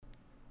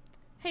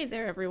Hey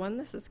there, everyone.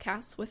 This is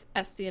Cass with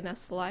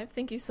SCNS Live.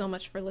 Thank you so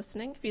much for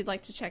listening. If you'd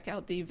like to check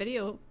out the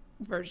video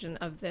version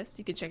of this,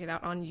 you can check it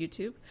out on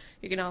YouTube.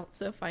 You can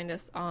also find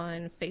us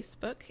on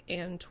Facebook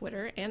and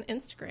Twitter and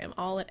Instagram,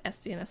 all at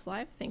SCNS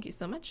Live. Thank you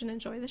so much and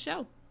enjoy the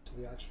show. To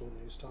the actual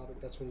news topic,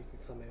 that's when you can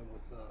come in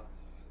with the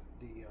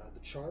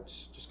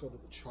charts. Just go to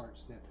the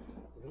charts. Then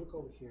we're going to look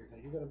over here. Now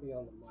you're going to be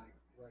on the mic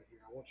right here.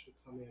 I want you to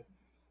come in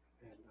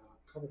and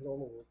cover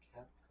normal with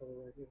cat cover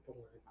right here. Don't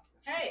worry about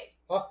that. Hey.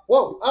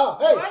 Whoa.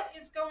 Hey. What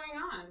is going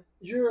on?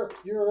 You're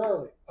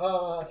early.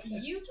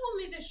 You told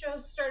me the show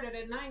started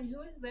at 9.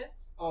 Who is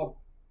this?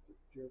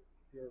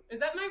 You're. Is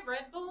that my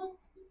Red Bull?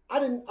 I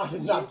did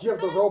not give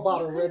the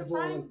robot a Red Bull.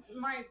 Find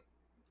my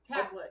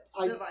tablet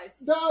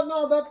device.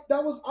 No,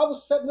 that was I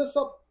was setting this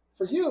up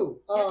for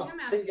you. Come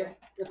out of here.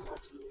 It's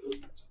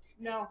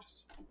No.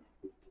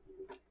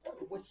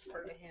 Don't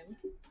whisper to him.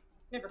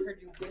 Never heard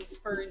you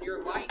whisper in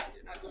your life.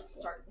 You're not going to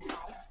start now.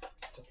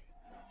 It's okay.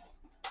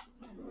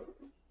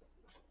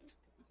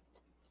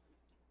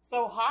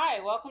 So, hi.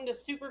 Welcome to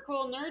Super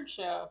Cool Nerd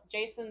Show.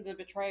 Jason's a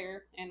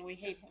betrayer, and we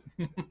hate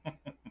him.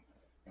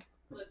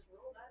 Let's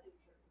roll that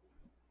intro.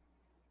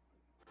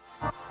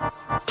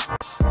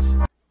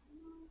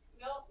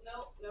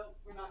 Nope.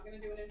 We're not going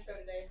to do an intro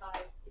today.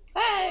 Hi.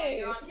 Hey!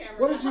 You're on camera.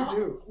 What did you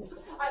do?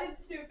 I did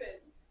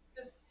stupid.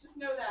 Just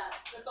know that.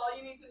 That's all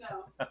you need to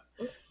know.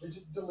 Did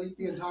you delete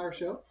the entire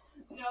show?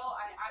 No,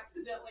 I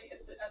accidentally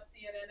hit the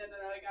SCNN and then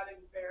I got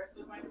embarrassed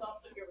with myself,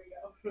 so here we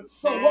go.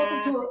 So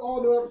welcome to an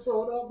all-new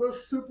episode of the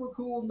Super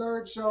Cool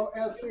Nerd Show,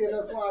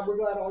 SCNS Live. We're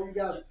glad all you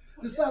guys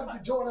decided to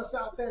join us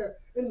out there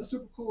in the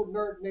Super Cool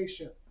Nerd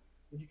Nation.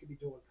 And you could be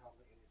doing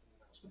probably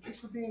anything else. But thanks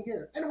for being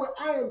here. Anyway,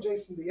 I am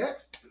Jason the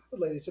X. The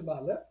lady to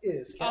my left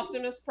is Kat.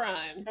 Optimus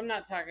Prime. I'm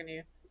not talking to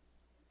you.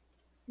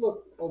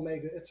 Look,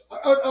 Omega. It's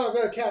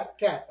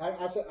Kat. I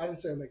didn't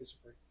say Omega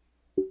Supreme.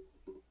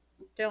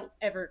 Don't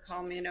ever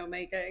call me an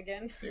Omega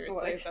again.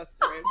 Seriously, that's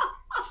rude.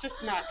 It's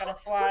just not gonna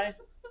fly.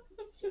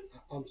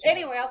 I'm sorry.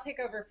 Anyway, I'll take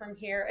over from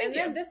here. And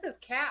then this is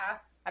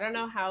Cass. I don't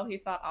know how he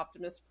thought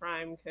Optimus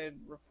Prime could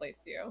replace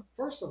you.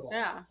 First of all,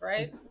 Yeah,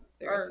 right?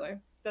 Seriously.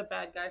 Or the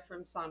bad guy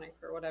from Sonic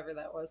or whatever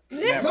that was.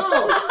 no.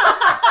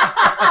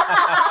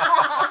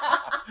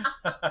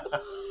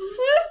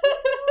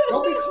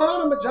 Don't be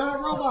clowning a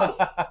giant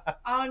robot.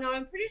 Oh no,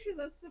 I'm pretty sure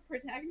that's the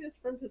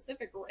protagonist from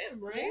Pacific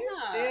Rim, right?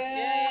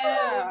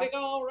 Yeah. Big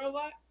old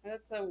robot.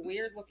 That's a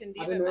weird looking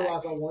I diva. didn't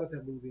realize I wanted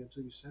that movie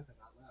until you said that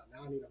out loud.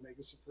 Now I need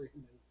Omega Supreme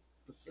and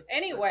Pacific.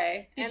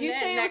 Anyway, Did and you then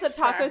say it was next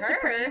a Taco to her-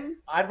 Supreme?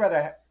 I'd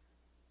rather.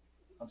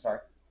 I'm sorry.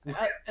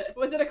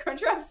 Was it a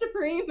Crunchwrap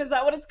Supreme? Is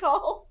that what it's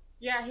called?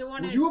 Yeah, he Were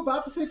wanted. you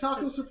about to say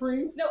Taco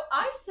Supreme? No,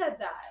 I said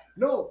that.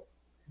 No,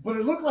 but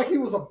it looked like he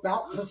was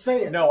about to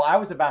say it. No, I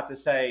was about to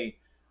say,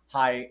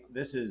 hi,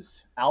 this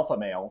is Alpha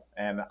Male,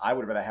 and I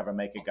would rather have her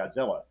make a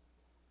Godzilla.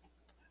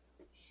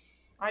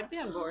 I'd be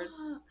on board.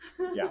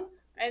 Yeah.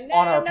 And then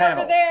On our over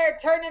panel. there,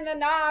 turning the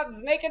knobs,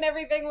 making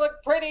everything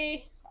look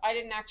pretty. I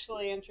didn't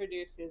actually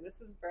introduce you.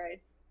 This is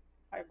Bryce.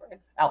 Hi,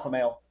 Bryce. Alpha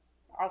Male.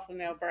 Alpha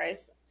Male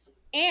Bryce.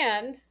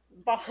 And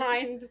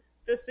behind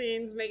the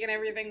scenes, making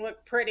everything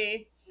look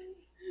pretty,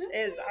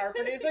 is our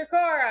producer,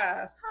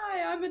 Cora.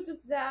 Hi, I'm a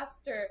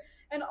disaster.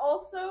 And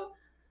also,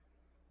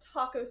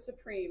 Taco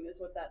Supreme is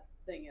what that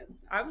thing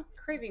is. I'm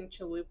craving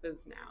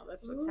chalupas now.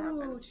 That's what's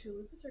happening.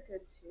 Chalupas are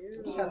good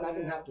too. I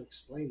didn't have to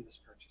explain this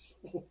purchase.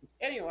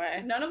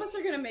 Anyway, None of us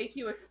are going to make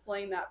you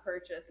explain that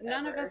purchase.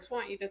 none of ever. us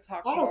want you to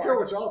talk I don't more. care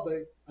what y'all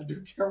think. I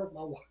do care what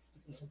my wife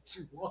thinks. I'm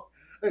too long.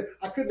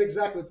 I couldn't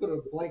exactly put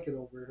a blanket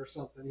over it or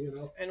something, you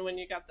know. And when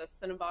you got the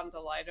Cinnabon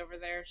Delight over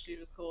there, she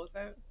was cool with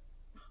it.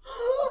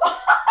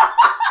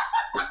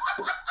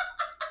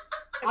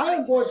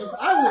 I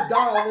will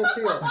die on this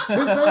hill.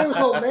 His name is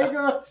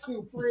Omega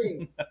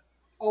Supreme.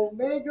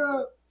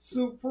 Omega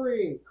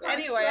Supreme.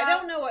 Anyway, I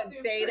don't know what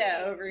Supreme.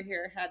 Beta over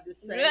here had to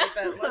say,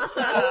 but let's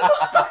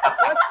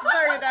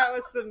start it out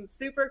with some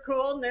super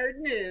cool nerd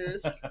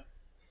news.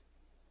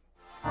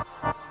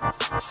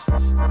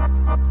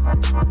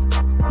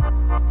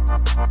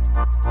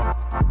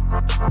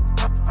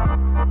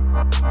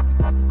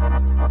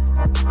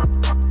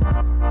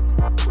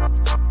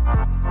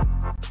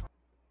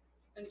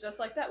 And just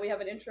like that, we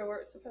have an intro where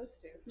it's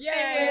supposed to.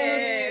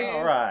 Yay!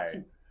 All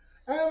right.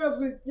 And as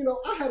we,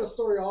 I had a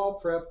story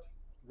all prepped,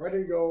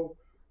 ready to go,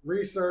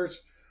 research.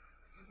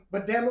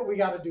 But damn it, we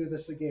got to do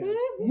this again.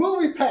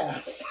 Movie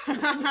Pass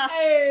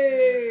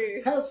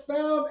Hey! has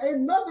found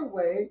another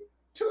way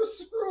to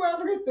screw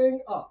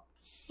everything up.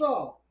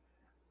 So,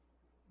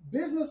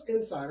 Business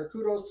Insider,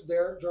 kudos to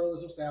their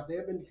journalism staff. They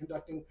have been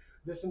conducting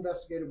this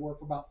investigative work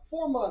for about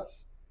 4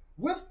 months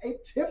with a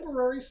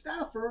temporary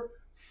staffer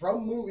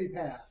from Movie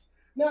Pass.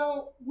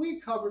 Now, we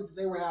covered that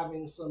they were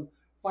having some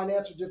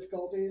financial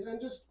difficulties and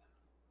just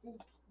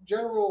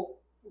general,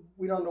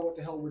 we don't know what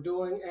the hell we're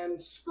doing,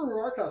 and screw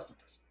our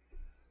customers.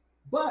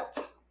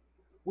 But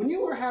when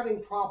you were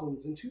having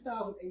problems in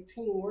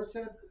 2018 where it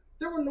said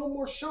there were no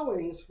more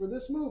showings for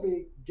this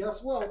movie,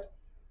 guess what?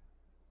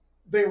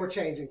 They were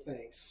changing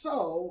things.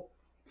 So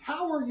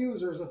power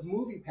users of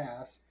Movie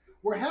Pass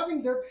were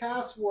having their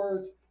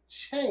passwords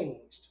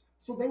changed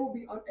so they will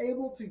be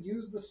unable to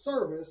use the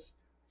service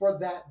for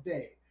that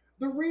day.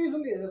 The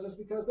reason is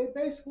because they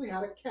basically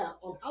had a cap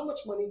on how much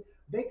money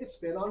they could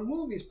spend on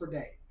movies per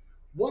day.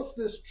 Once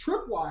this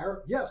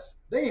tripwire,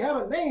 yes, they had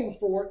a name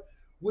for it,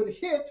 would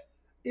hit,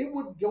 it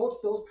would go to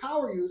those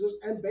power users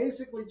and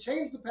basically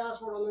change the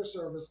password on their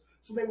service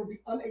so they would be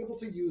unable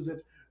to use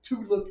it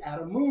to look at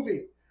a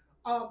movie.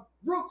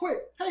 Real quick,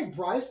 hey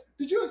Bryce,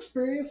 did you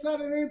experience that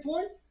at any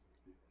point?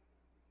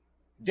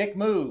 Dick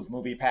move,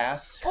 Movie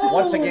Pass. Oh!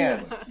 Once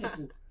again,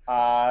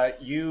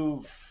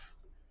 you've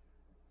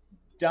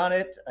done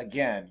it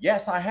again.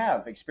 Yes, I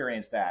have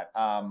experienced that.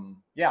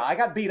 Yeah, I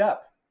got beat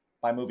up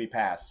by Movie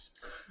Pass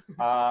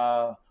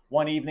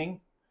one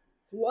evening.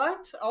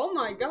 What? Oh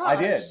my gosh.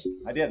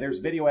 I did. There's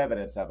video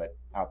evidence of it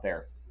out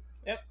there.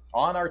 Yep.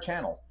 On our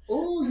channel.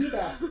 Oh, you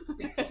bastards.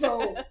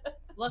 So,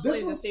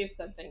 Luckily, the thief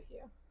said thank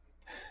you.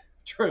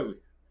 True.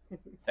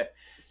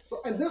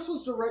 And this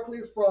was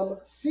directly from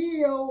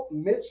CEO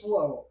Mitch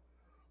Lowe,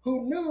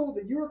 who knew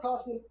that you were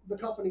costing the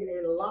company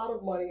a lot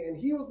of money, and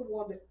he was the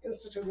one that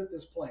instituted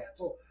this plan.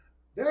 So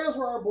there's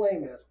where our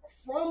blame is.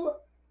 From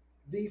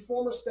the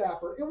former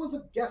staffer, it was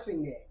a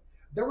guessing game.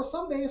 There were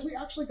some days we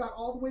actually got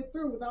all the way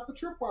through without the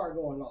tripwire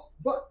going off.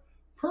 But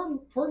per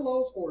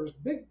Lowe's orders,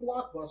 big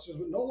blockbusters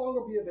would no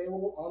longer be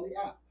available on the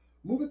app.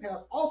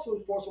 MoviePass also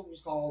enforced what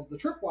was called the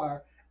tripwire,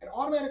 an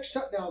automatic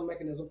shutdown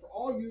mechanism for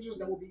all users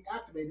that will be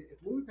activated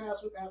if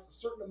MoviePass would pass a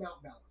certain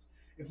amount balance.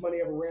 If money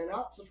ever ran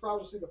out, subscribers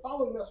will see the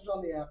following message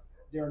on the app: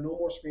 there are no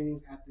more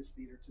screenings at this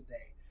theater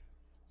today.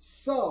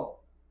 So,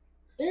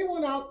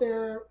 anyone out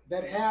there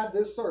that had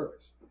this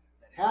service,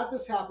 that had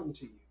this happen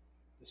to you,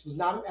 this was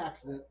not an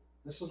accident,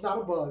 this was not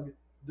a bug,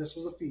 this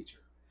was a feature.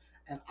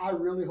 And I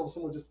really hope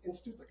someone just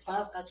institutes a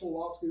class action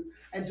lawsuit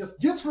and just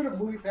gets rid of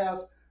MoviePass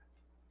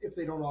if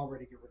they don't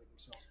already get rid of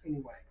themselves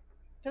anyway.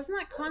 Doesn't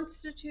that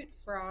constitute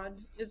fraud?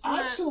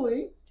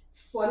 Actually,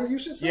 funny you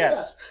should say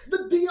Yes.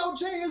 that. The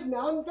DOJ is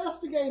now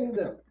investigating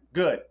them.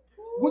 Good.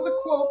 With a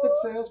quote that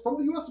says, from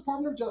the U.S.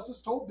 Department of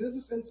Justice told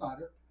Business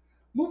Insider,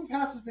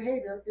 MoviePass's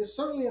behavior is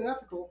certainly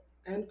unethical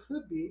and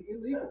could be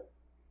illegal.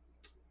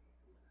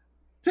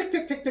 Tick,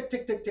 tick, tick, tick,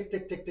 tick, tick, tick,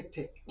 tick, tick, tick,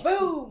 tick.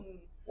 Boom!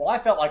 Well, I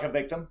felt like a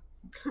victim.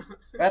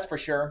 That's for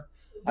sure.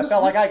 I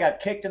felt like I got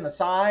kicked in the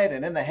side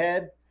and in the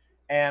head.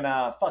 And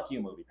fuck you,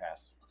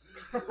 MoviePass.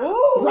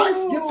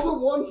 Bryce gets the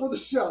one for the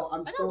show.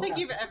 I don't think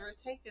you've ever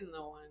taken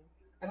the one.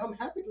 And I'm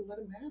happy to let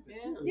him have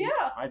it, too. Yeah.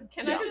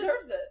 Can He I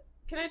deserves it.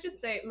 Can I just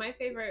say my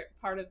favorite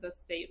part of the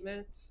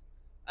statement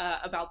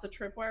about the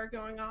tripwire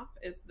going off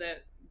is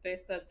that they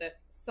said that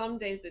some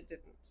days it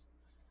didn't.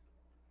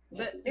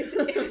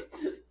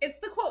 It's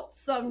the quote,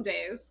 some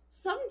days.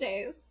 Some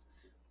days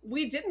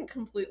we didn't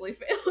completely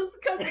fail as a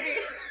company.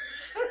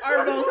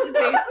 Our most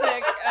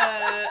basic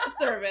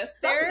service.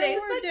 Some days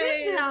that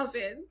didn't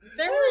happen.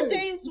 There were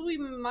days we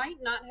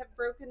might not have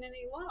broken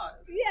any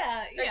laws.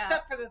 Yeah.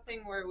 Except for the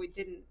thing where we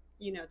didn't,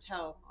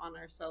 tell on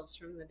ourselves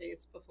from the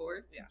days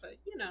before. Yeah.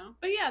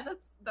 But yeah,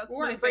 that's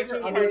We're my breaking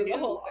favorite any part of the new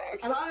whole laws.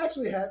 thing. And I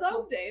actually had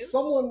Some days.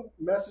 someone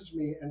message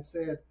me and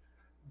said,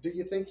 do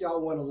you think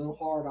y'all went a little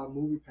hard on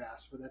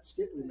MoviePass for that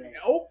skit we made?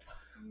 Nope.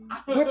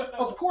 Which,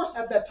 of course,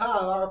 at that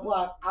time, I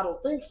replied, I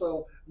don't think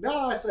so.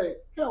 Now I say,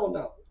 hell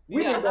no.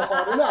 We didn't go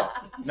hard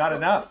enough. Not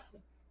enough.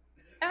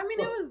 I mean,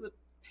 So- it was a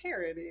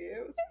parody.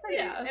 It was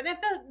pretty. Yeah. And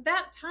at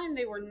that time,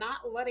 they were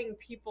not letting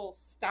people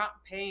stop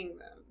paying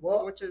them.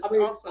 Well, which is I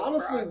mean, also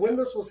honestly, fraud. when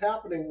this was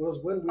happening was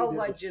when we did the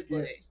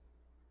Allegedly. skit.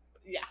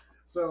 Yeah.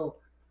 So,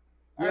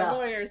 Our yeah.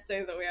 lawyers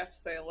say that we have to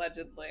say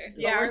allegedly. But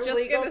Yeah, we're our just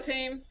legal gonna,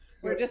 team.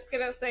 We're just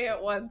gonna say it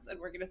once, and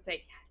we're gonna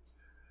say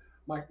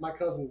My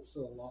cousin is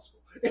still in law school.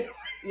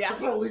 yeah.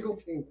 That's our legal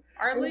team.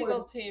 Our Anyway.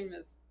 legal team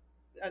is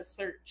a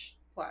search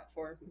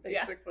platform,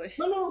 Yeah. basically.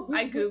 No.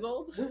 I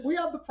googled. We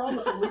have the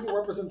promise of legal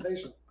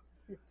representation.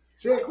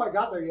 She ain't quite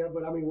got there yet,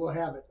 but I mean, we'll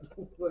have it.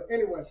 But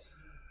anyway,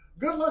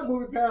 good luck,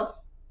 MoviePass.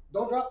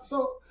 Don't drop the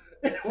soap.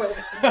 Anyway.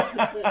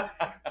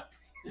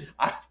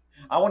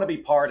 I want to be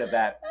part of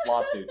that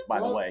lawsuit, by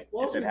the Well, way,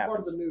 well, if it part of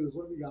happens. the news.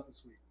 What have we got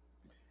this week?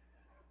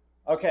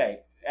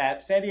 Okay,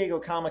 at San Diego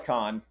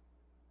Comic-Con,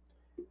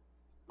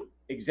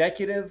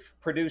 executive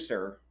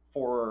producer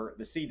for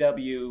the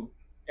CW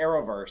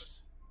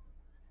Arrowverse,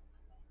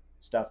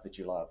 stuff that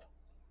you love,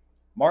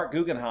 Mark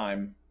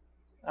Guggenheim.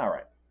 All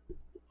right,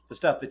 the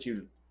stuff that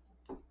you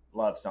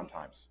love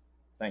sometimes.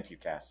 Thank you,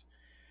 Cass.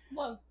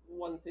 Love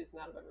one season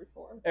out of every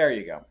 4. There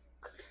you go.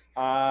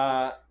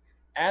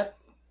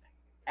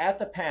 At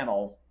the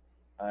panel,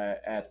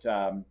 at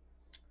I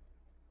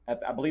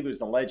believe it was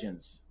the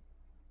Legends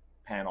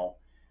panel,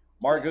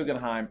 Mark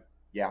Guggenheim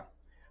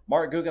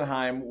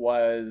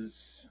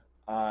was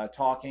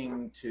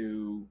talking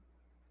to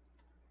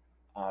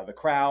the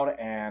crowd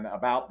and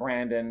about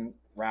Brandon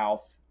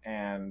Routh,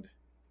 and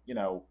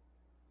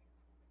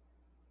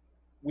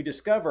we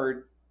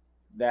discovered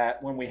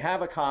that when we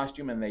have a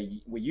costume and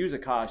we use a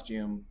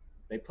costume,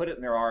 they put it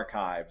in their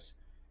archives,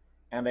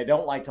 and they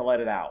don't like to let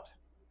it out.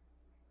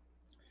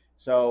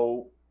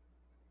 So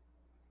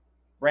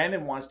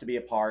Brandon wants to be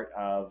a part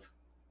of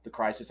the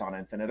Crisis on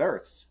Infinite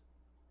Earths.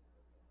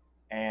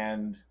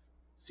 And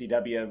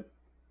CW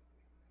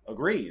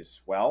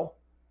agrees. Well,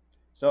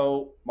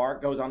 so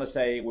Mark goes on to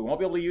say, we won't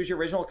be able to use your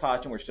original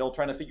costume. We're still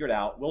trying to figure it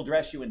out. We'll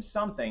dress you in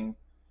something.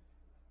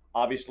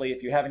 Obviously,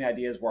 if you have any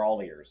ideas, we're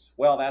all ears.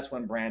 Well, that's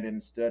when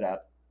Brandon stood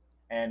up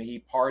and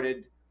he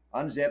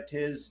unzipped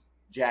his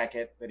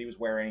jacket that he was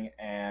wearing,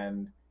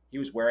 and he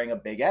was wearing a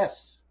big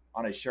S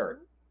on his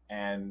shirt.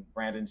 And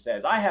Brandon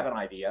says, I have an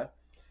idea.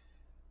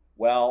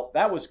 Well,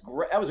 that was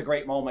a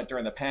great moment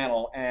during the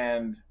panel.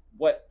 And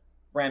what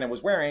Brandon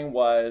was wearing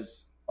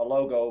was a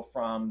logo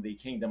from the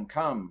Kingdom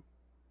Come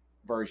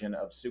version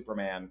of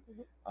Superman,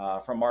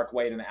 from Mark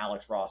Waid and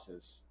Alex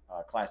Ross's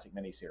classic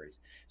miniseries.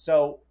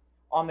 So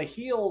on the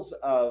heels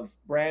of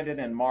Brandon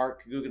and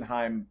Mark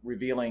Guggenheim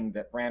revealing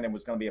that Brandon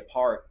was going to be a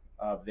part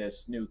of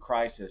this new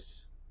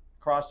Crisis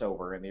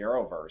crossover in the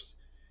Arrowverse,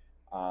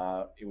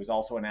 it was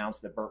also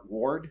announced that Burt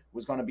Ward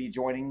was going to be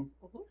joining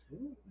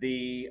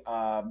the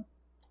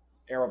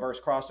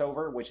Arrowverse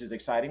crossover, which is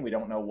exciting. We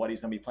don't know what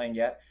he's going to be playing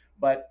yet.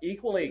 But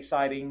equally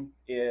exciting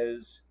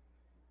is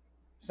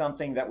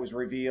something that was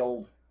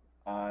revealed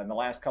in the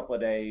last couple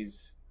of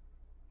days.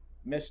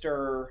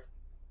 Mr.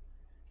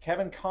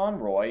 Kevin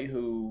Conroy,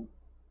 who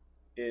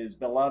is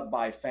beloved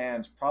by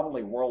fans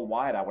probably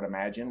worldwide, I would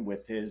imagine,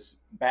 with his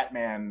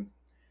Batman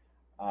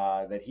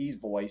that he's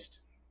voiced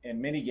in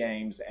many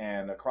games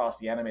and across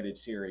the animated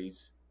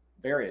series,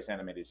 various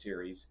animated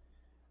series.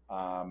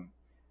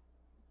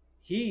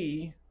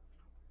 He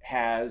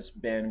has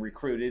been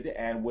recruited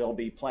and will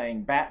be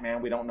playing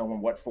Batman. We don't know in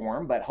what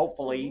form, but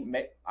hopefully,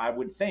 I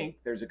would think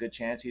there's a good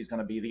chance he's going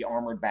to be the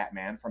armored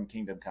Batman from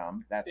Kingdom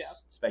Come.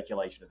 That's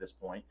speculation at this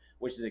point,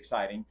 which is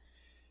exciting.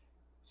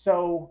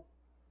 So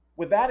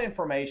with that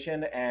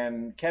information,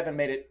 and Kevin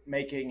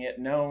making it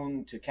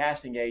known to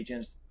casting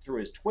agents through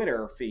his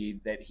Twitter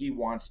feed that he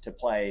wants to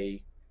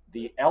play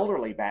the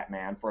elderly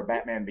Batman for a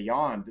Batman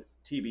Beyond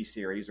TV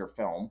series or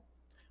film,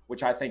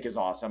 which I think is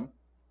awesome.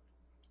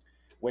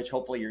 Which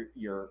hopefully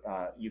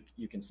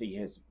you can see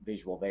his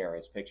visual there,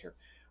 his picture.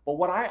 But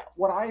what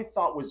I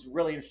thought was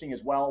really interesting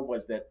as well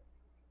was that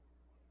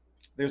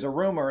there's a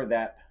rumor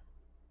that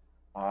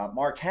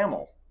Mark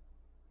Hamill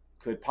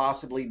could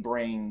possibly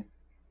bring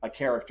a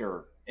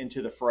character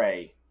into the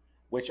fray,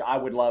 which I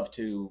would love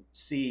to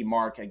see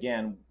Mark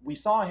again. We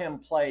saw him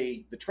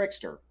play the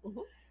Trickster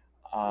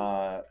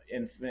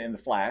in the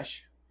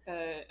Flash.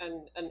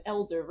 An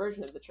elder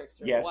version of the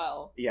Trickster as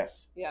well.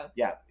 Yes.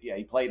 Yeah.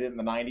 He played it in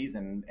the 90s,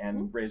 and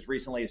as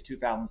recently as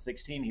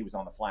 2016, he was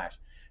on the Flash.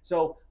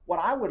 So what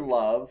I would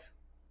love,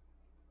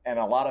 and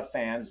a lot of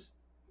fans,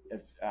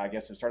 I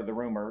guess, have started the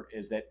rumor,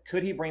 is that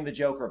could he bring the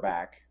Joker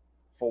back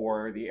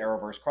for the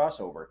Arrowverse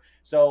crossover?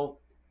 So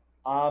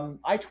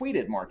I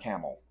tweeted Mark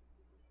Hamill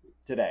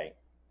today,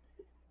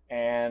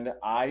 and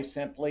I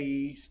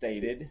simply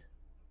stated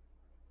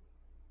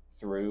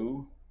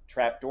through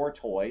Trapdoor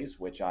Toys,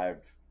 which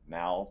I've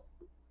now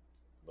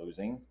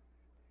losing.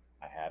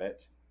 I had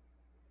it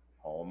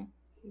home.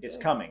 It's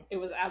coming. It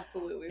was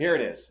absolutely here.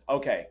 It is.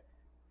 Okay.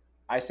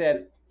 I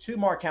said to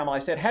Mark Hamill, I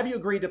said, have you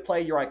agreed to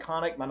play your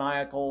iconic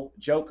maniacal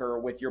Joker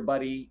with your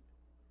buddy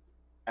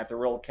at the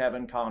real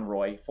Kevin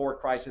Conroy for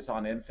Crisis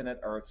on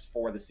Infinite Earths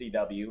for the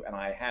CW? And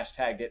I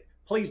hashtagged it.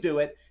 Please do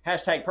it.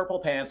 Hashtag purple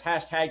pants.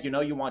 Hashtag you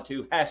know you want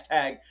to.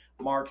 Hashtag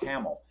Mark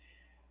Hamill.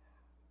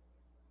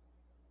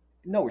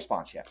 No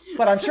response yet.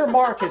 But I'm sure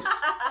Mark is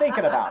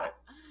thinking about it.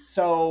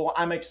 So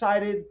I'm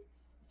excited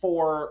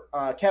for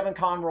Kevin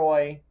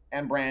Conroy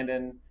and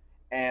Brandon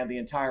and the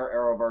entire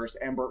Arrowverse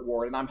and Burt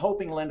Ward. And I'm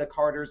hoping Linda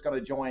Carter is going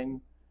to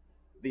join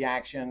the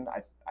action.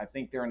 I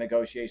think they're in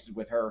negotiations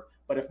with her.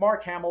 But if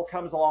Mark Hamill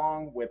comes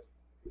along with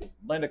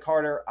Linda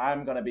Carter,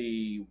 I'm going to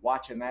be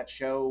watching that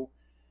show,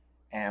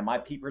 and my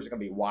peepers are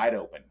going to be wide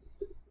open.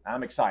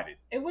 I'm excited.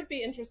 It would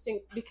be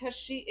interesting because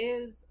she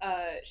is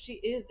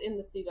in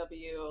the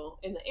CW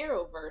in the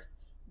Arrowverse,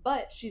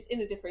 but she's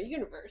in a different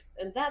universe,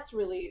 and that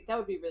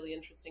would be really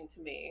interesting to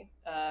me.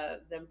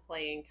 Them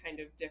playing kind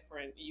of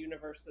different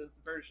universes,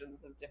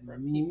 versions of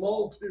different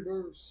people.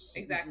 Multiverse.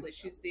 Exactly.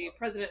 She's the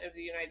president of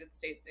the United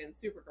States in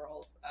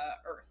Supergirl's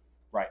Earth.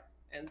 Right.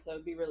 And so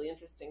it'd be really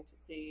interesting to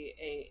see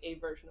a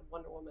version of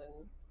Wonder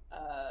Woman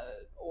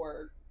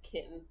or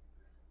Kin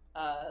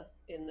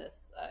in this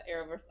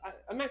Arrowverse.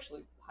 I'm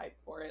actually hyped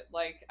for it.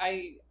 Like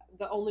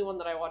the only one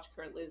that I watch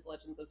currently is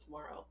Legends of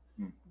Tomorrow,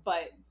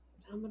 but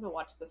I'm gonna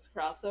watch this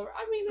crossover.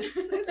 I mean,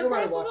 it's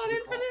Everybody watches on the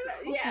Infinite.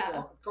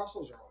 Yeah,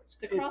 crossovers are always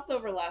the good.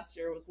 crossover last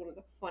year was one of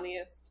the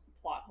funniest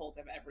plot holes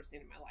I've ever seen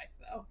in my life,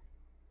 though.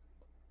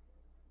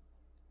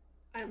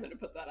 I'm going to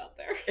put that out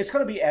there. It's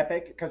going to be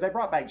epic because they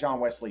brought back John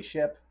Wesley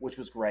Shipp, which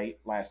was great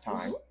last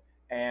time.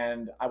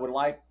 And I would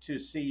like to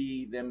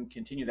see them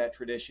continue that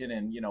tradition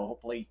and,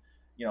 hopefully,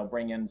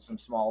 bring in some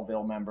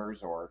Smallville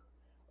members or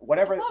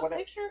whatever. I saw a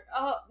picture.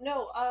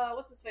 No,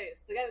 what's his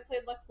face? The guy that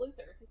played Lex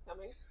Luthor. He's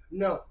coming.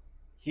 No.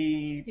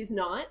 He's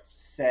not?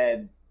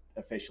 Said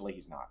officially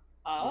he's not.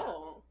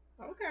 Oh,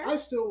 yeah. Okay. I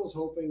still was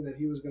hoping that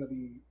he was going to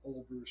be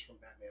old Bruce from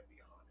Batman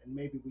Beyond. And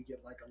maybe we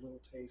get like a little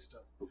taste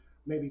of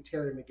maybe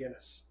Terry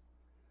McGinnis.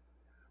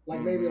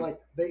 Like maybe like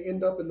they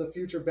end up in the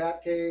future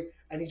Batcave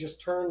and he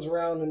just turns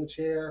around in the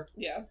chair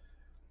Yeah.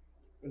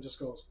 and just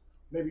goes,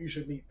 maybe you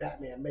should meet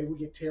Batman. Maybe we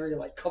get Terry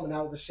like coming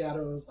out of the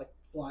shadows, like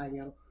flying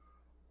at him.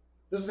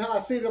 This is how I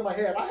see it in my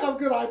head. I have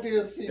good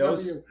ideas,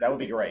 CW. That would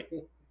be great.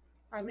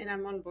 I mean,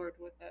 I'm on board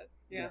with it.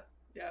 Yeah.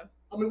 Yeah.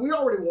 I mean, we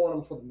already want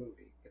him for the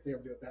movie if they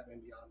ever do a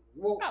Batman Beyond.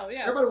 Well, Oh,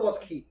 yeah. everybody wants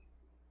Keaton.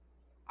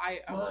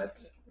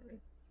 But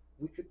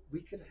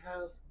we could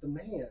have the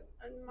man.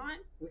 And my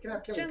We could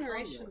have Kevin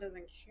generation Conroy.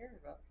 doesn't care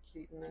about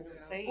Keaton, I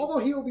don't think. Although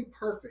he will be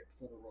perfect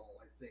for the role,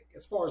 I think.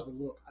 As far as the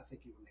look, I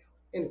think he will nail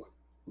it.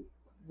 Anyway.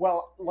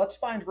 Well, let's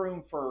find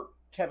room for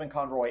Kevin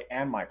Conroy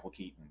and Michael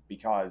Keaton,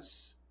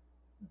 because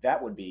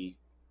that would be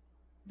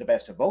the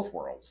best of both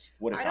worlds,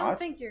 would it I not? don't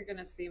think you're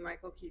gonna see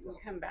Michael Keaton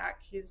come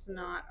back. He's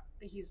not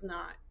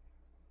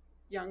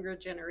younger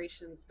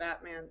generation's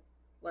Batman,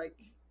 like,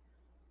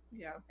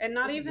 yeah. and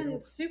not Yeah.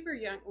 even super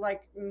young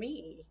like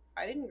me.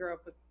 I didn't grow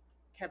up with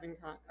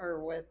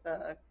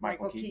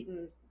Michael Keaton.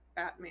 Keaton's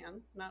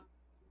Batman.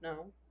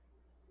 No.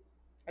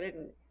 I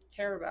didn't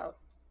care about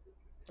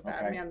the Okay.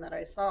 Batman that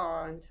I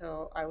saw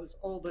until I was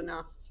old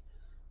enough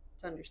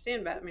to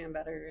understand Batman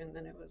better, and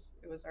then it was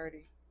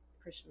already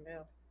Christian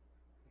Bale.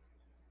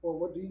 Well,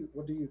 what do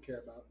you care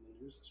about in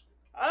the news this week?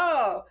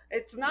 Oh,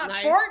 it's not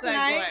Nice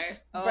Fortnite,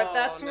 segue. but Oh,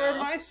 that's where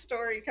no. my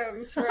story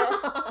comes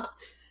from.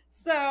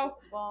 So,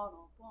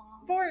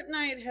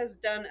 Fortnite has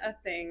done a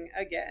thing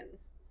again.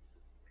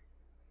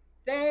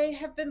 They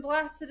have been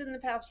blasted in the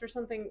past for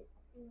something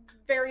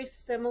very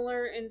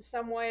similar in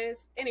some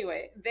ways.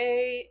 Anyway,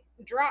 they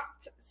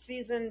dropped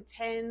season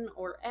 10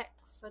 or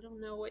X, I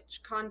don't know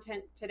which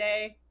content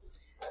today,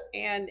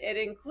 and it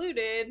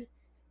included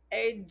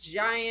a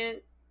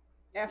giant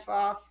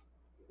F-off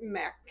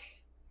mech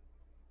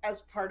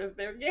as part of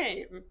their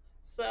game.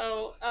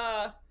 So,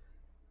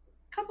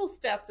 couple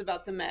stats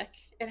about the mech.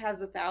 It has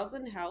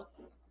 1,000 health,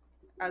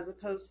 as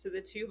opposed to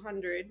the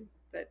 200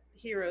 that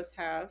heroes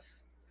have.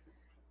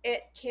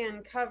 It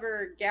can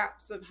cover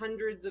gaps of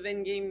hundreds of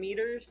in-game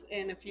meters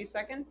in a few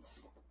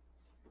seconds.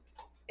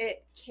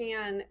 It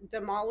can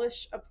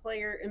demolish a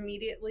player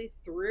immediately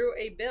through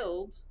a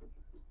build.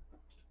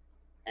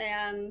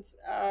 And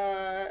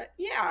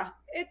yeah,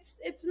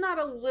 it's not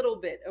a little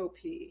bit OP.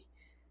 It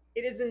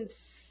is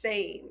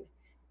insane.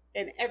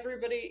 And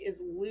everybody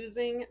is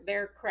losing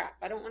their crap.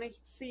 I don't want to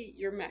see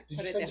your mech. Did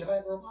Put you it say down.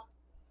 giant robot?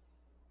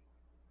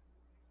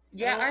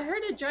 Yeah, I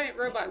heard a giant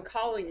robot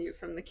calling you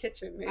from the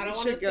kitchen. Maybe I don't you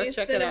want to should go see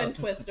check it Cinnamon out.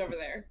 Twist over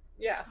there.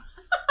 Yeah.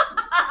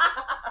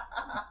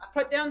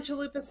 Put down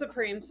Chalupa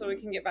Supreme so we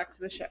can get back to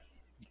the show.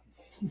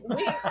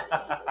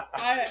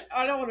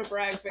 I don't want to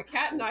brag, but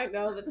Kat and I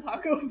know the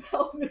Taco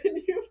Bell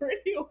menu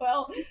pretty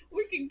well.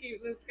 We can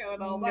keep this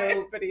going all night.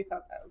 Nobody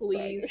thought that was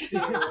Please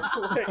funny.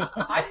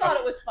 I thought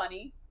it was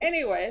funny.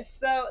 Anyway,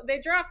 so they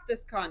dropped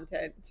this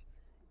content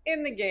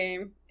in the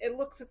game. It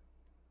looks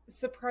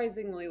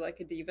surprisingly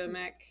like a diva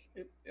mech,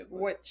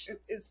 which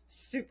is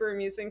super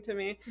amusing to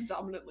me.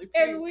 Predominantly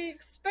pink. And we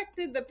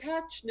expected the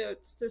patch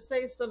notes to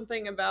say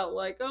something about,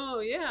 like, oh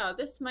yeah,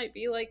 this might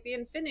be like the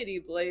Infinity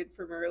Blade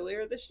from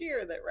earlier this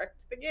year that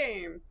wrecked the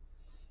game.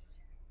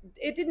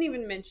 It didn't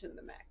even mention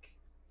the mech.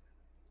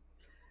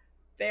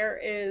 There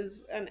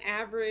is an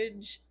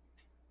average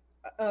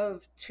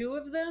of 2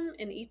 of them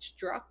in each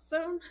drop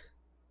zone,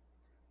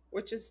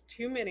 which is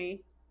too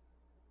many.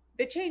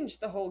 They changed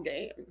the whole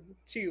game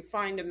to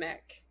find a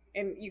mech,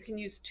 and you can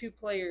use 2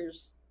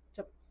 players,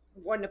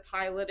 one to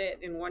pilot it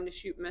and one to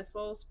shoot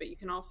missiles, but you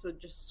can also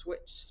just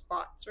switch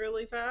spots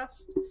really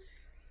fast.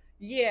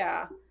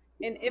 Yeah,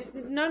 and if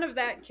none of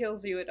that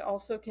kills you, it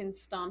also can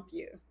stomp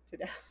you to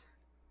death.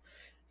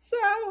 So,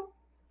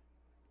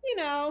 you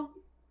know,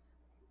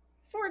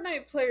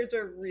 Fortnite players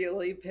are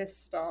really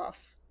pissed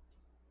off.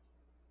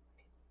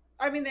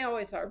 I mean, they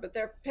always are, but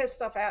they're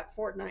pissed off at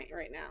Fortnite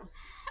right now.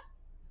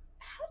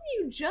 How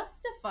do you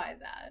justify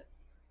that?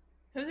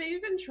 Have they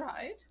even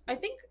tried? I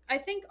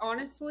think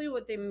honestly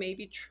what they may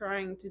be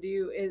trying to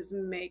do is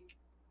make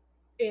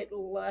it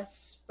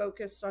less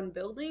focused on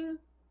building.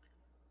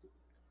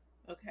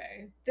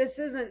 Okay. This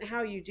isn't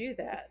how you do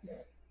that.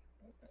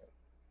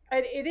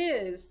 It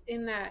is,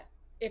 in that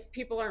if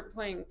people aren't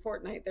playing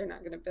Fortnite, they're not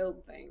going to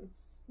build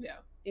things Yeah.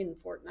 in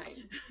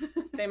Fortnite.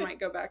 They might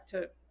go back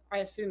to, I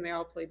assume they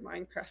all played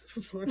Minecraft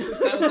before.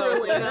 That was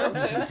always my Really,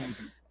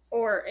 assumption.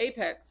 or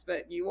Apex,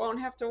 but you won't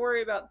have to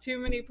worry about too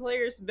many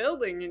players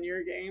building in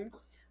your game.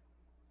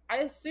 I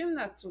assume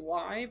that's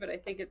why, but I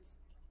think it's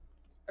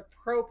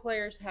pro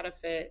players had a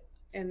fit,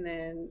 and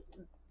then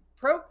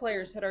pro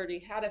players had already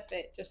had a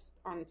fit just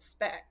on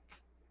spec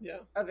Yeah.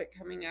 of it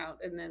coming out,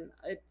 and then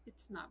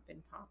it's not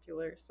been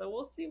popular, so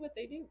we'll see what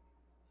they do.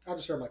 I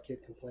just heard my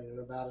kid complaining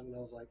about it, and I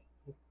was like,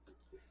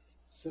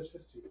 sips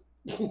his tea.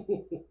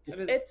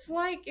 It's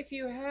like if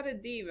you had a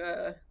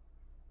diva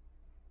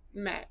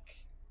mech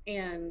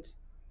and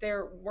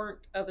there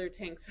weren't other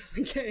tanks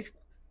in the game.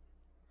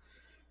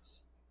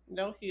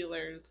 No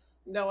healers.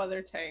 No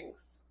other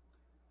tanks.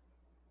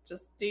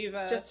 Just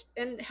Diva.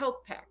 And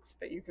health packs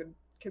that you could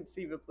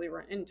conceivably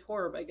run. And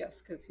Torb, I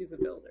guess, because he's a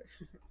builder.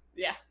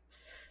 Yeah.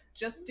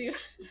 Just Diva.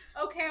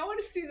 Okay, I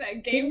want to see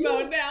that game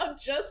mode now.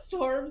 Just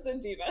Storms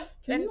and Diva.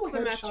 Can And you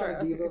headshot a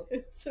Symmetra. diva?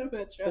 It's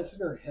Symmetra.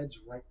 Consider her head's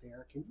right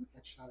there. Can you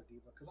headshot a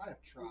diva? Because I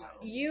have tried.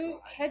 You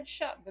tried.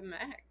 headshot the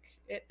mech.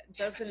 It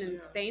does an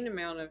insane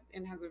amount of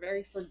and has a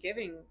very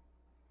forgiving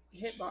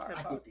hitbox.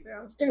 I hate Yeah.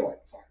 divas. Anyway,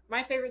 sorry.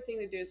 My favorite thing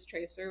to do as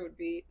Tracer would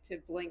be to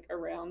blink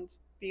around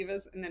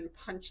divas and then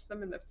punch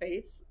them in the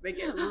face. They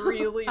get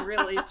really,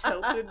 really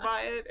tilted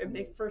by it, and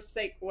they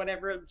forsake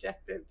whatever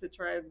objective to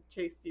try and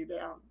chase you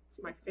down. It's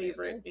my That's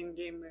favorite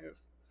in-game move.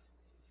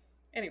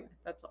 Anyway,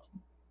 that's all. Oh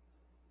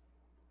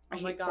I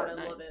my hate god, Fortnite.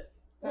 I love it.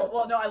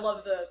 Well, no, I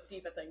love the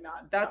diva thing,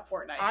 not That's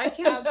Fortnite. I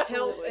can tilt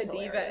Absolutely a diva,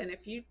 hilarious. and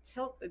if you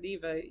tilt a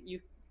diva,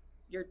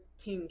 your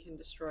team can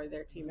destroy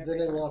their team every Then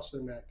they time. launch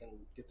their mech and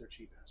get their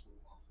cheap ass move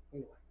off.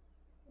 Anyway.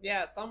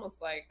 Yeah, it's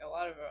almost like a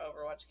lot of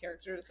Overwatch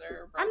characters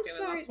are broken. I'm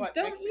sorry, and that's what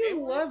don't makes the you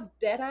game work. love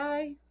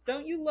Deadeye?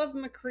 Don't you love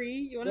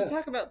McCree? You want to Yeah.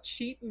 talk about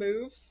cheap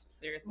moves?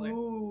 Seriously.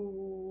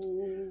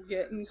 Ooh,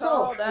 getting So,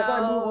 called as I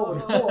move over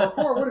to out.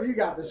 Cora, what have you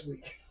got this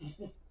week?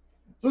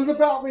 This is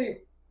about me.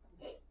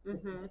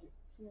 Mm-hmm.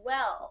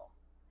 Well,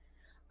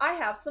 I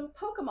have some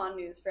Pokemon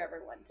news for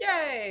everyone today.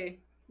 Yay!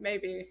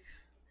 Maybe.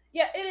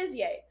 Yeah, it is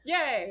yay.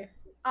 Yay!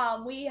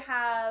 We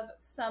have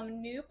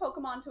some new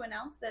Pokemon to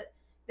announce. That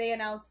they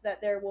announced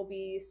that there will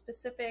be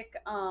specific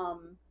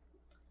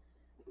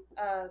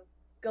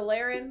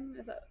Galarian.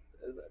 Is that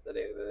the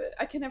name of it?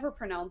 I can never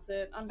pronounce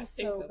it. I'm I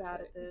think so that's bad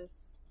it. at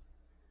this.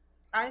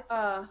 I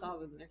saw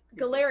them there.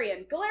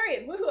 Galarian.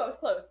 Woohoo! I was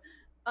close.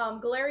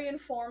 Galarian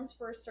forms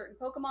for certain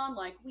Pokemon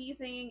like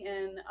Weezing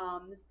and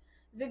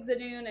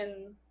Zigzagoon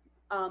and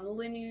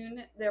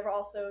Linoon. There are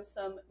also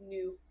some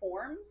new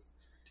forms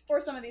for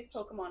some of these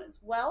Pokemon as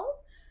well.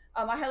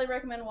 I highly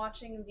recommend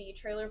watching the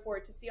trailer for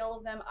it to see all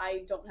of them.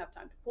 I don't have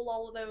time to pull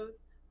all of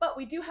those. But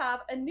we do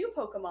have a new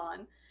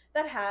Pokemon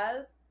that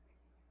has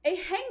a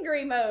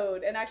hangry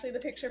mode. And actually the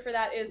picture for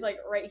that is like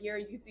right here.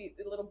 You can see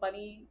the little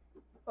bunny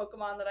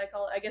Pokemon that I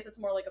call it. I guess it's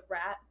more like a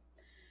rat.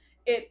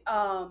 It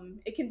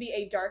can be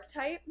a dark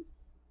type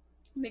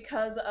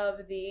because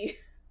of the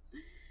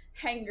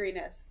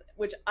hangriness,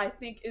 which I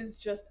think is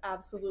just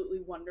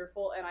absolutely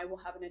wonderful, and I will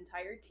have an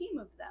entire team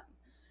of them.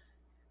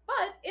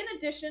 But in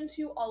addition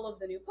to all of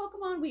the new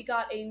Pokemon, we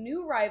got a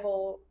new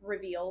rival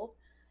revealed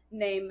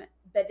named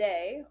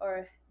Bede,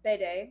 or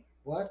Bede.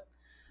 What?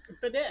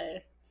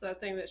 Bidet. It's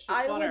that thing that shoots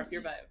I water would- up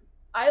your butt.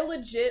 I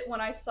legit, when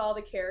I saw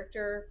the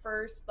character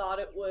first, thought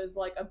it was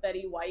like a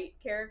Betty White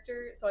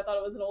character, so I thought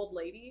it was an old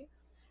lady,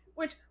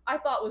 which I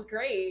thought was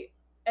great.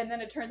 And then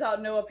it turns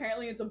out, no,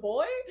 apparently it's a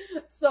boy.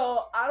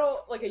 So I don't,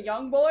 like a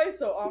young boy,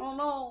 so I don't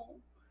know.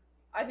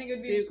 I think it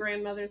would be. Do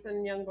grandmothers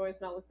and young boys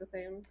not look the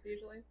same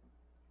usually?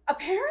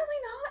 Apparently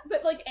not,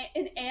 but like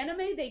in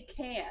anime they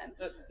can.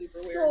 That's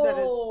super So- weird.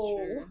 That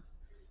is true.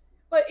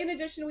 But in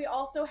addition, we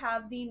also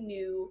have the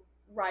new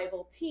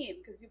rival team,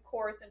 because of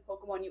course in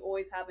Pokemon you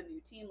always have a new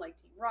team, like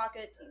Team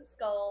Rocket, Team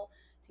Skull,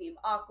 Team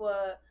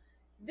Aqua.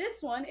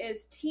 This one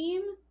is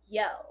Team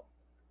Yell.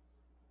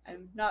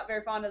 I'm not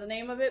very fond of the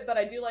name of it, but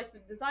I do like the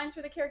designs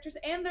for the characters,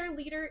 and their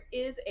leader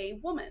is a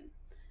woman.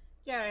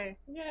 Yay.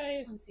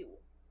 Yay. Let's see.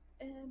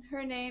 And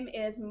her name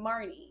is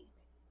Marnie.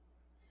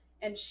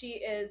 And she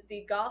is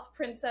the goth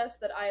princess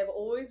that I have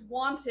always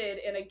wanted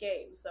in a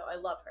game, so I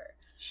love her.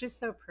 She's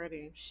so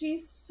pretty.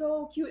 She's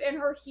so cute, and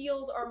her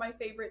heels are my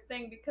favorite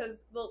thing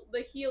because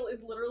the heel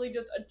is literally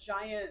just a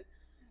giant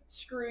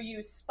screw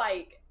you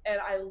spike, and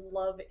I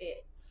love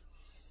it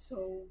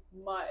so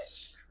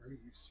much. Screw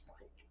you, Spike.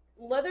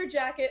 Leather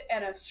jacket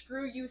and a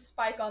screw you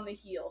spike on the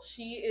heel.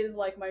 She is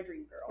like my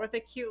dream girl. With a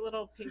cute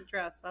little pink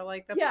dress. I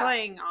like the Yeah.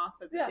 playing off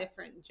of the Yeah.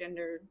 different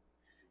gender.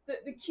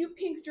 The cute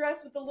pink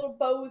dress with the little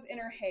bows in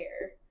her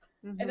hair,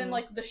 and then Mhm.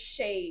 like the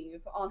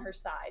shave on her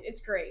side. It's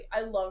great.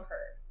 I love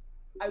her.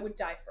 I would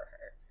die for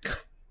her.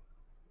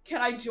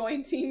 Can I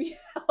join Team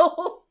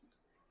Yell?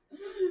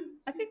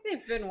 I think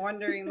they've been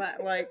wondering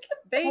that, like,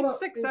 they Hold on,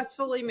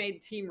 successfully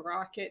made Team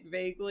Rocket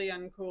vaguely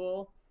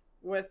uncool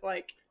with,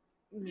 like,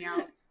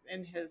 Meowth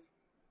and his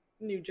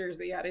New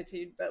Jersey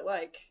attitude, but,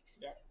 like,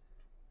 Yeah.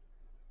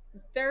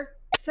 they're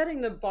setting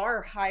the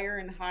bar higher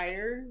and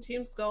higher.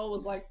 Team Skull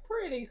was like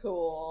pretty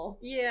cool.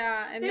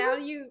 Yeah, and They now were-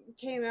 you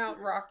came out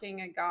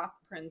rocking a goth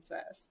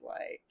princess.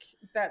 Like,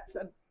 that's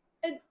a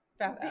And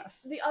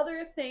badass. The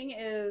other thing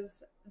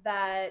is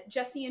that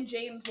Jesse and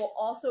James will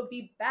also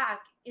be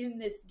back in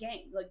this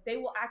game. Like they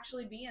will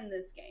actually be in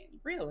this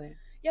game. Really?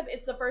 Yep,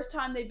 it's the first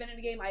time they've been in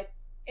a game.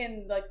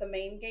 In like the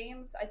main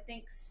games, I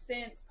think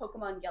since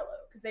Pokemon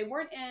Yellow, because they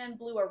weren't in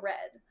Blue or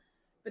Red,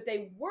 but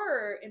they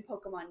were in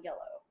Pokemon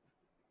Yellow,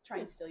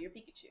 trying to steal your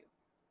Pikachu,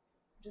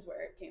 which is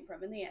where it came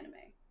from in the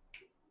anime.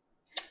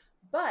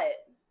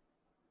 But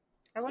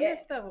I wonder Yeah.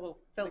 if that will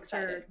filter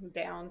excited.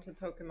 down to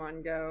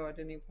Pokemon Go at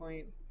any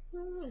point.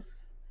 Oh.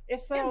 If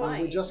It so,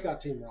 might. We just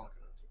got Team Rocket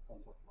on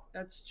Pokemon.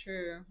 that's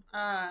true.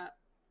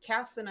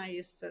 Cass and I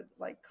used to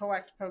like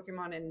collect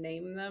Pokemon and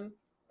name them.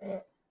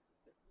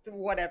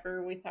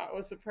 Whatever we thought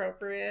was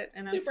appropriate.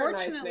 And Super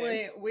nice unfortunately,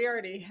 names. we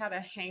already had a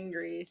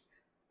hangry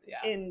Yeah.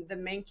 in the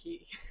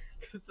Mankey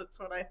because that's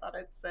what I thought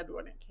it said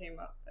when it came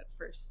up at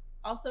first.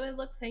 Also, it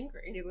looks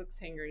hangry. He looks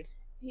hangry.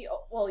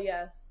 Well,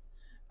 yes.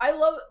 I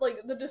love,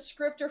 like, the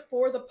descriptor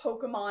for the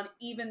Pokemon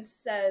even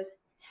says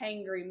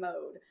hangry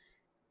mode.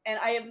 And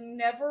I have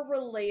never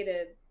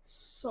related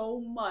so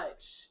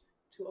much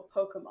to a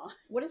Pokemon.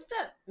 What does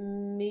that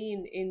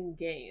mean in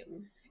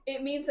game?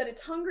 It means that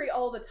it's hungry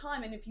all the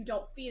time, and if you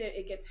don't feed it,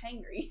 it gets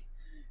hangry.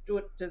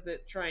 Does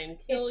it try and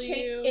kill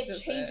you? It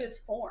changes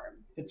form.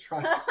 It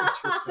tries to eat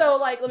your So,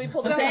 face. like, let me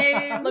pull the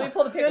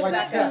picture Does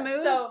back it up.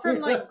 move So from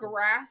like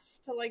grass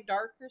to like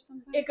dark or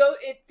something?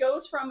 it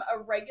goes from a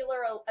regular,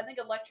 I think,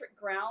 electric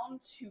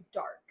ground to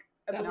dark.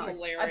 That's I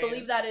hilarious.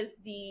 believe that is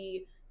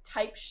the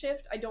type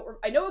shift. I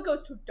know it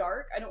goes to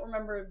dark. I don't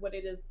remember what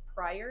it is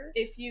prior.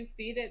 If you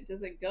feed it,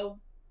 does it go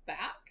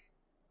back?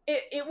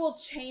 It will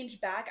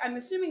change back. I'm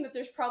assuming that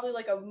there's probably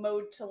like a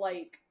mode to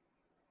like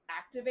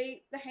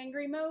activate the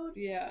hangry mode.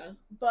 Yeah.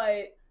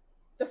 But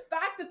the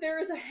fact that there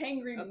is a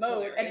hangry That's mode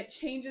hilarious. and it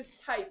changes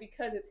type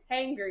because it's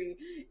hangry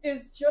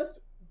is just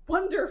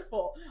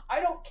wonderful. I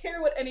don't care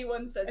what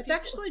anyone says. It's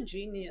actually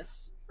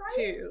genius Right?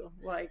 too.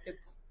 Like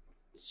it's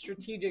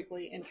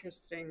strategically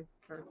interesting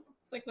for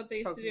It's like what they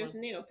used to do with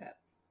Pokemon.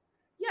 Neopets.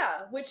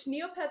 Yeah, which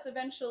Neopets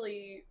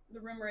eventually,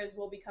 the rumor is,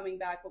 will be coming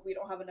back, but we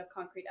don't have enough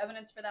concrete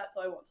evidence for that,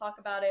 so I won't talk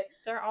about it.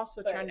 They're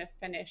also But- trying to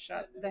finish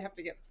up. They have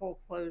to get full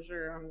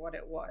closure on what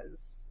it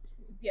was.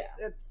 Yeah.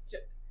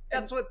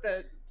 That's what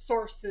the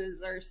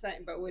sources are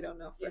saying, but we don't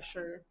know for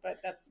sure. But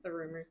that's the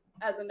rumor.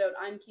 As a note,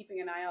 I'm keeping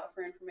an eye out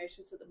for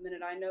information, so the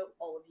minute I know,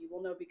 all of you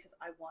will know, because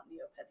I want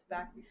Neopets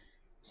back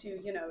to,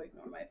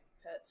 ignore my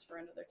pets for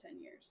another 10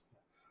 years.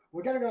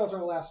 We got to go on to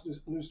our last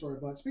news story,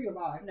 but speaking of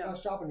eye, No.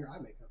 nice job on your eye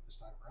makeup this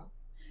time around.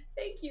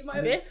 Thank you,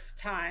 This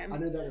I time,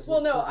 knew that was. Well,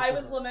 no, important I to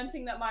was her.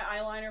 lamenting that my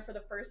eyeliner for the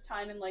first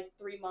time in like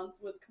 3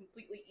 months was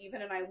completely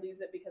even, and I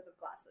lose it because of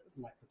glasses.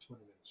 Like for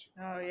 20 minutes.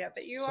 oh yeah,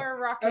 but you So, are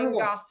rocking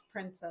everyone- goth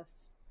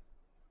princess.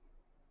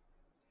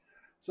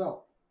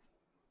 So,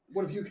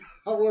 what have you?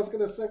 I was going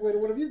to segue to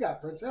what have you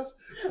got, princess?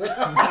 But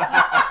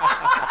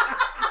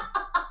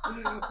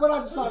I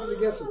decided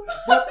against it.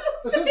 But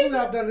essentially,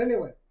 I've done it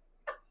anyway.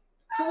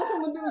 So, what's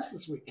on the news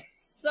this week?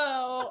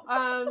 So,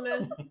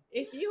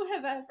 if you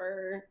have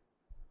ever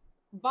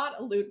bought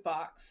a loot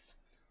box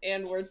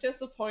and were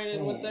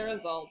disappointed with the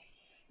results,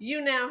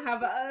 you now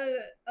have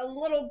a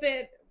little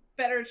bit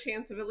better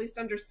chance of at least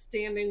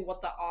understanding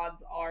what the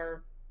odds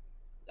are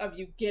of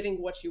you getting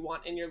what you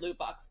want in your loot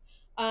box.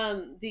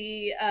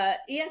 The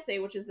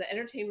ESA, which is the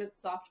Entertainment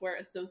Software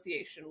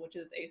Association, which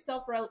is a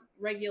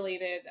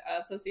self-regulated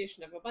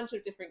association of a bunch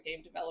of different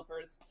game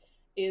developers,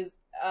 is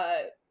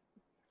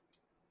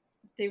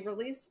they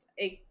released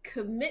a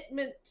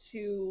commitment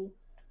to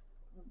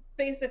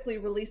basically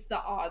release the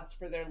odds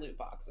for their loot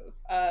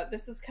boxes.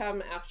 This has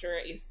come after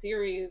a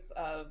series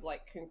of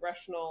like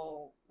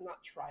congressional,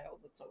 not trials,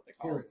 that's not what they're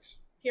called.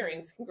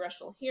 Hearings,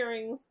 congressional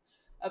hearings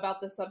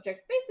about the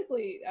subject,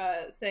 basically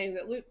saying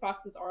that loot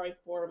boxes are a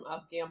form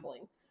of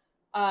gambling.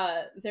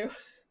 There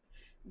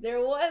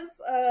was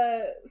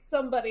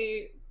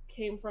somebody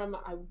came from,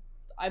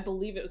 I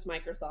believe it was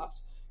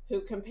Microsoft,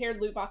 who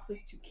compared loot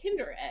boxes to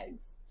Kinder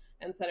eggs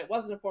and said it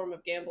wasn't a form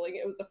of gambling,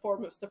 it was a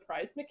form of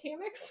surprise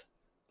mechanics.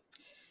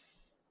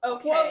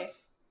 Okay. Quote,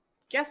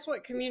 Guess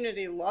what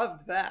community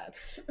loved that?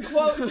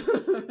 quote,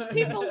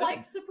 people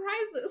like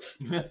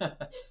surprises.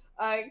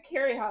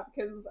 Carrie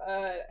Hopkins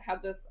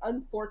had this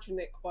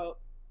unfortunate quote,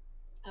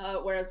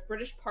 whereas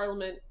British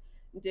Parliament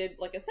did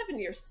like a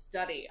 7-year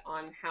study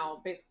on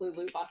how basically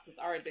loot boxes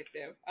are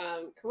addictive.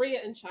 Korea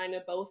and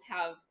China both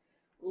have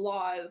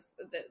laws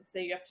that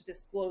say you have to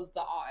disclose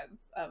the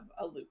odds of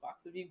a loot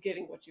box, of you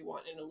getting what you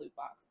want in a loot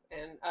box.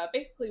 And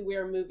basically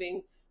we're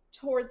moving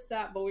towards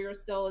that, but we were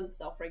still in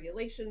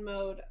self-regulation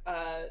mode.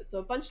 So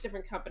a bunch of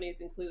different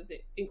companies,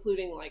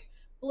 including like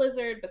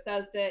Blizzard,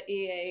 Bethesda,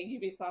 EA,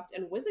 Ubisoft,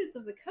 and Wizards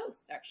of the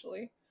Coast,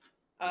 actually,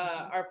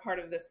 are part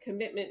of this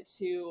commitment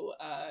to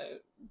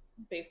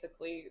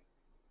basically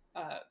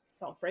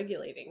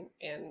self-regulating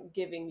and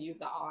giving you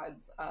the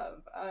odds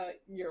of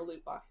your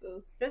loot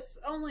boxes. This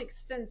only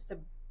extends to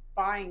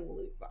buying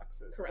loot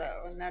boxes, Correct.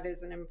 though, and that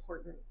is an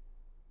important.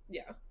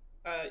 Yeah.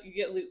 You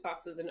get loot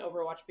boxes in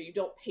Overwatch, but you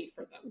don't pay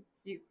for them.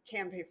 You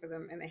can pay for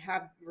them, and they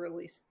have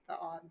released the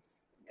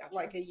odds Gotcha.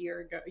 like a year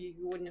ago. You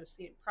wouldn't have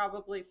seen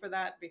probably for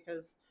that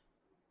because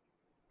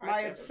I've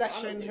my never bought a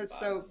obsession loot has box.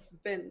 so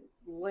been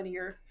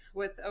linear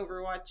with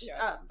Overwatch.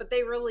 Yeah. But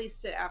they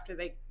released it after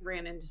they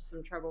ran into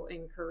some trouble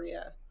in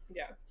Korea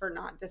Yeah. for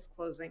not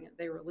disclosing it.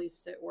 They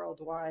released it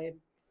worldwide.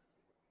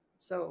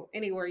 So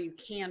anywhere you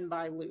can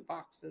buy loot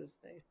boxes,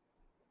 they.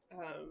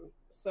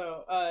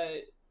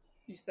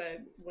 You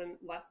said when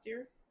last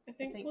year? I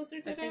think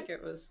Blizzard did I think it.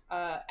 it was.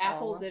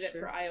 Apple did it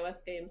sure. for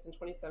iOS games in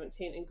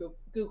 2017, and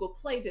Google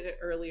Play did it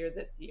earlier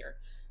this year.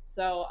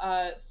 So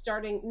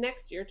starting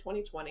next year,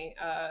 2020,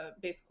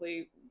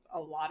 basically a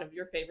lot of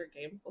your favorite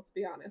games, let's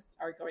be honest,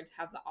 are going to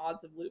have the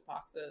odds of loot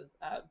boxes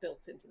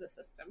built into the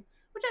system,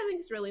 which I think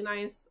is really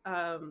nice.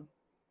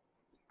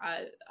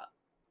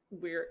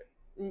 We're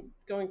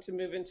going to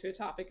move into a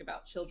topic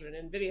about children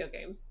in video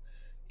games.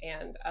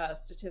 And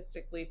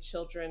statistically,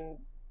 children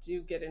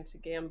do get into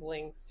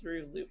gambling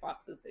through loot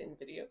boxes in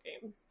video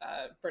games.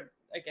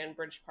 Again,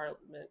 British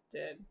Parliament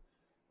did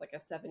like a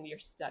 7-year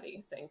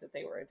study saying that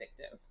they were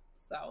addictive.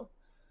 So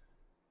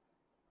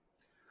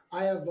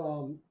I have,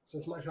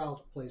 since my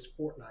child plays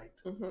Fortnite,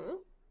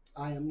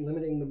 I am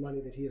limiting the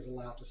money that he is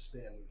allowed to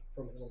spend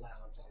from his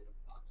allowance on the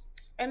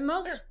boxes. And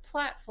most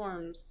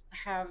platforms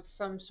have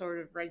some sort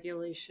of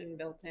regulation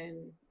built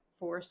in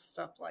for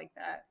stuff like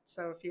that.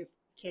 So if you have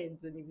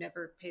kids and you've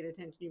never paid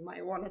attention, you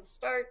might want to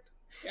start.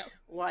 Yeah.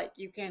 Like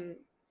you can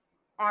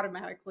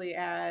automatically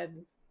add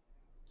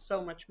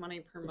so much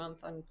money per month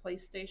on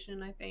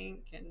PlayStation, I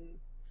think, and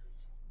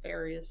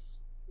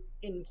various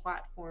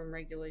in-platform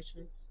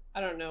regulations.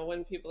 I don't know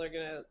when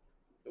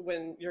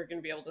you're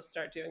gonna be able to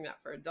start doing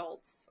that for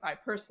adults. I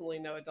personally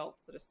know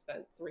adults that have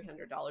spent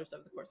 $300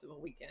 over the course of a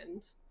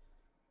weekend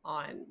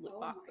on loot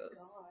boxes.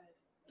 My God.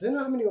 Do you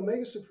know how many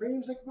Omega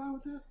Supremes they can buy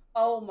with that?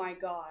 Oh my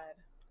God.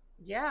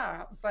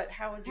 Yeah, but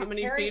how would you How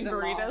many carry bean them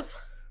all? burritos?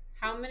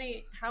 How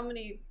many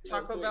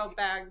Taco Bell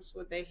bags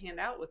would they hand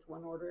out with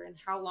one order, and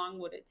how long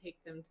would it take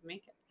them to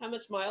make it? How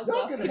much miles Y'all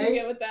off can can you hate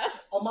get with that?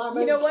 On my You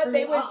Omega know what? Supreme,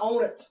 They would- I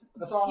own it.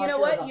 That's all I You know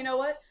care what? about. You know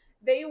what?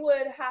 They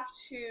would have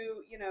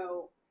to,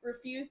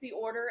 refuse the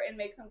order and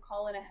make them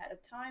call in ahead of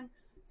time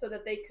so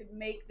that they could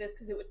make this,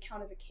 because it would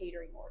count as a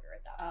catering order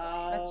at that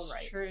point. That's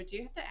right. true. Do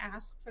you have to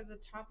ask for the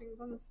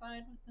toppings on the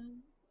side with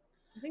them?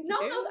 I think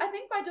No, you do. I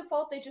think by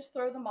default they just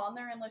throw them on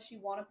there unless you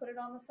want to put it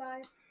on the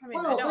side. I mean,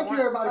 Well, I don't thank you want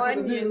everybody for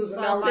the onions news,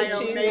 and on now my we're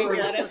cheese getting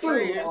Omega lettuce.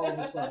 food Supreme. all of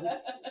a sudden.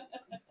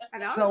 I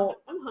know. So,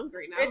 I'm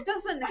hungry now. It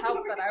doesn't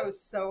help that I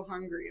was so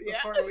hungry Yeah.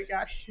 before we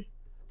got here.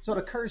 so it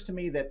occurs to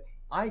me that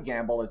I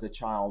gamble as a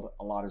child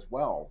a lot as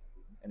well,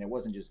 and it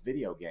wasn't just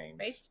video games.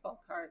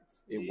 Baseball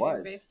cards. It You was.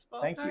 do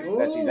baseball Thank cards? you.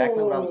 That's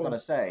exactly what I was Ooh. going to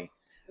say.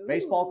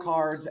 Baseball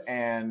cards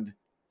and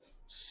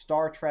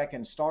Star Trek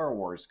and Star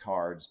Wars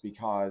cards,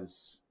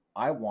 because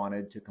I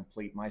wanted to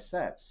complete my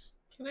sets.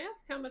 Can I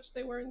ask how much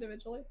they were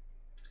individually?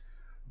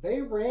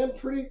 They ran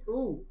pretty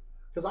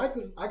because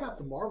I got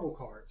the Marvel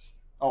cards.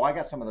 Oh, I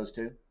got some of those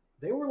too,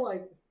 They were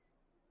like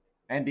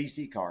and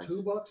DC cards.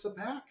 $2 a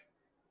pack.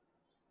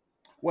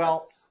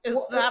 Well, Is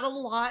Well, that a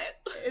lot?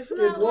 Isn't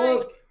It that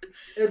was.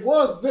 It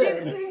was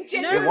then.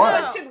 Genuine It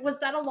was. question. Was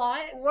that a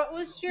lot? what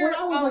was your When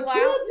I was a kid,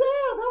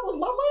 yeah, that was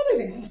my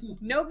money.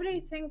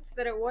 Nobody thinks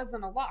that it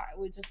wasn't a lot.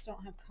 We just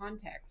don't have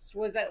context.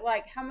 Was it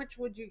like, how much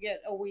would you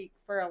get a week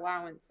for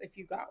allowance if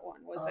you got one?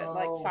 Was it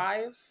like Oh.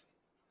 5?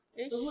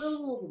 It was a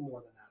little bit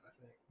more than that, I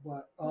think.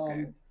 But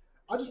Okay.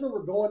 I just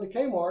remember going to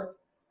Kmart,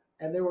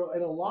 and they were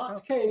in a locked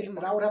Oh, case, Kmart.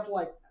 and I would have to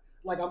like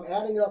I'm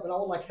adding up, and I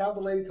would like have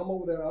the lady come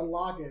over there and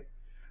unlock it,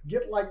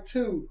 get like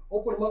 2,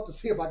 open them up to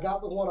see if I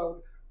got the one. I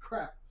would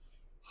crap.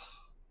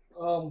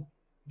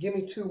 Give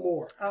me 2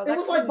 more. Oh, It that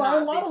was like could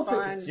buying not be lotto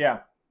fun. tickets.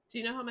 yeah. Do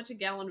you know how much a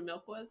gallon of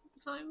milk was at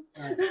the time?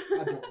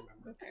 I don't remember.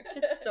 Okay.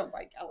 Kids don't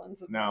buy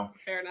gallons of No.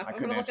 Fair enough. I I'm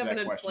couldn't gonna look answer up an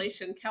that question.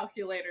 inflation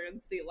calculator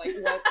and see like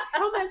what.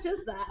 How much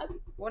is that?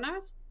 When I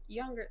was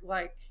younger,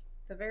 like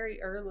the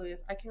very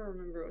earliest, I can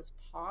remember it was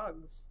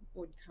Pogs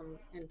would come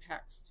in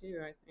packs too,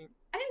 I think.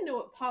 I didn't know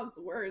what Pogs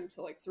were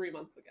until like 3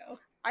 months ago.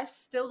 I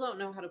still don't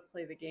know how to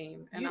play the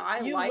game, and you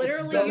I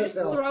literally dumb just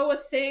as hell. throw a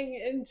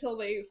thing until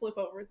they flip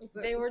over. That's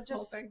it. They were That's the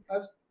whole just- thing.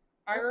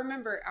 I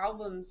remember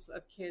albums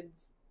of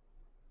kids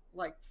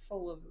like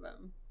full of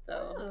them,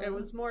 though. Oh. It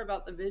was more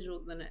about the visual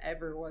than it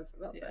ever was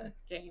about Yeah. the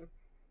game.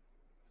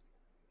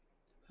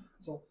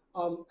 So,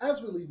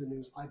 as we leave the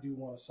news, I do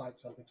want to cite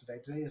something today.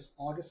 Today is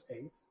August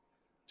 8th,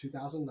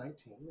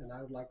 2019, and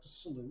I would like to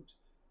salute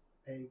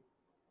a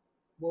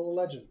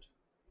legend.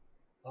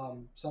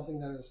 Something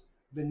that has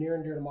been near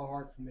and dear to my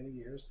heart for many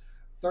years.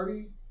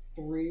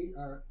 33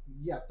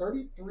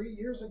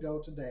 years ago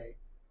today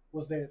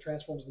was the day that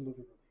Transformers the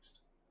movie released.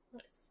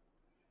 Nice.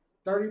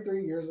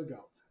 33 years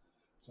ago.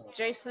 So,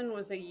 Jason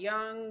was a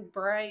young,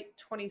 bright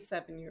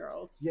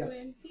 27-year-old. yes,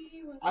 When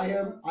he was I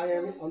am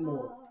young.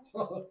 unmoored.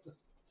 So,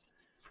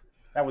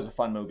 That was a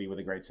fun movie with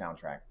a great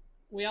soundtrack.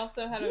 We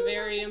also had a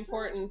very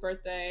important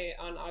birthday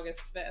on August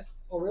 5th.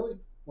 oh, really?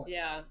 What?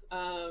 Yeah.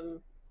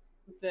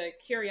 The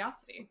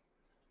Curiosity,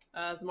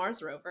 the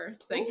Mars rover,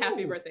 saying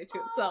happy Ooh. birthday to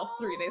itself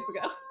 3 days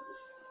ago.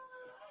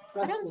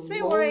 That's don't the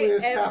see why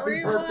loneliest happy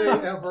everyone-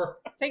 birthday ever.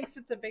 Thinks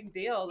it's a big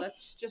deal.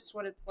 That's just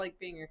what it's like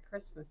being a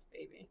Christmas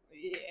baby.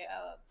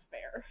 Yeah, that's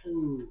fair.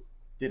 Ooh.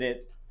 Did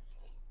it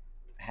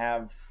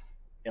have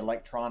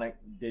electronic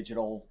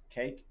digital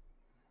cake?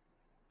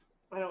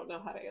 I don't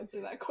know how to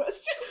answer that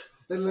question.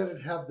 They let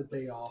it have the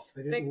day off.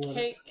 They The didn't want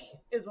cake it.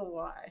 is a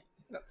lie.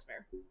 That's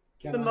fair.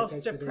 It's Can the I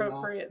most take the day off?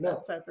 appropriate No.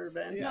 that's ever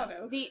been. Yeah.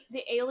 No, the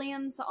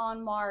aliens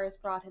on Mars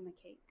brought him a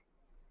cake.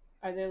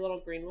 Are they little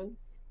green ones?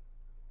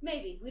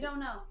 Maybe, we don't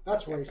know.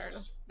 That's Okay, fair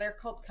racist. They're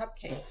called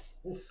cupcakes.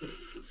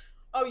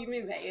 Oh, you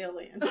mean the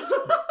aliens?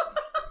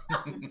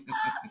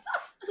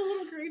 The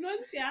little green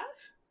ones, yeah.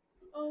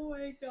 Oh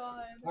my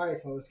god. All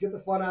right, folks, get the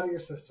fun out of your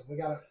system. We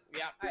gotta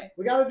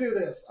Yeah. do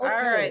this. Okay, All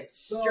right,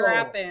 so,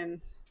 strap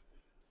in.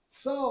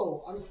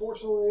 So,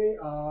 unfortunately,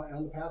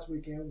 on the past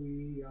weekend,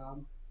 we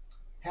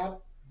had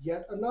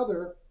yet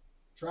another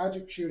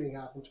Tragic shooting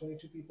happened.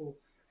 22 people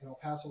in El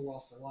Paso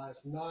lost their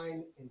lives,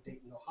 9 in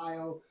Dayton,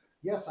 Ohio.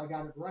 Yes, I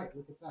got it right.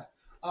 Look at that.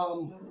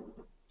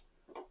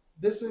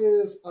 This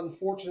is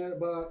unfortunate,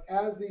 but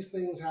as these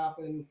things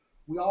happen,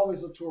 we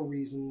always look to a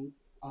reason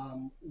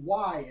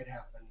why it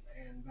happened.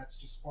 And that's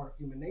just part of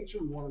human nature.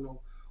 We want to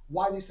know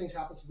why these things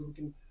happen so that we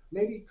can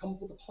maybe come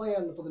up with a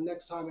plan for the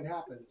next time it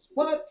happens.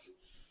 But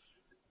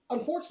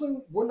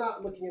unfortunately, we're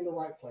not looking in the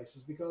right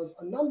places because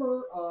a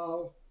number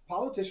of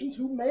politicians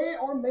who may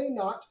or may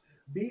not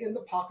be in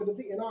the pocket of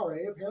the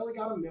NRA apparently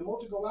got a memo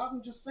to go out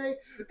and just say,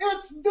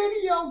 it's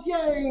video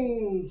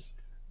games!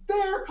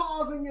 They're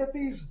causing it,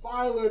 these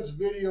violent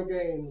video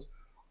games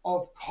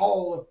of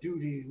Call of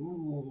Duty.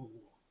 Ooh.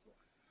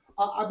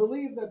 I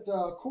believe that,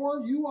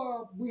 Cora,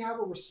 we have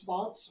a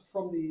response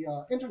from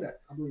the internet,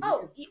 I believe.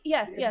 Oh,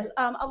 yes.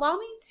 Allow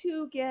me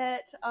to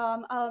get,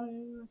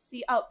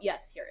 see, oh,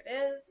 yes, here it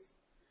is.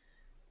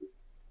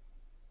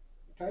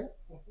 Okay.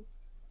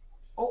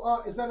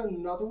 Oh, is that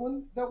another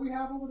one that we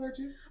have over there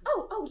too?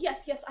 Oh,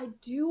 yes, I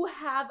do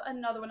have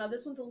another one. Now,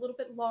 this one's a little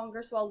bit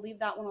longer, so I'll leave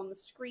that one on the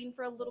screen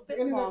for a little bit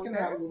longer. The internet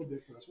can have a little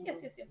bit for this one.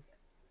 Yes.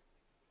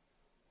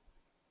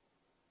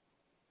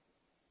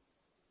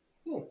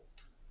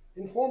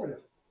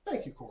 Informative.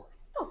 Thank you, Cora.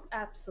 Oh,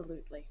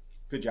 absolutely.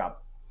 Good job.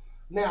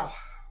 Now,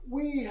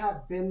 we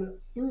have been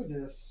through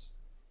this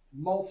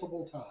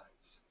multiple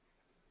times.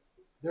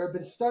 There have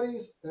been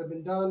studies that have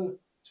been done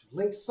to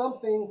link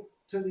something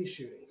to these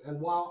shootings. And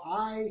while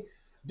I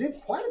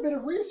did quite a bit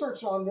of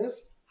research on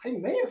this, I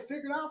may have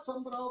figured out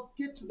something, but I'll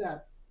get to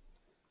that.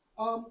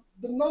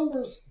 The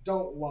numbers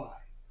don't lie.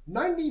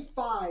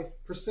 95%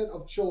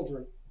 of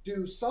children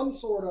do some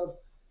sort of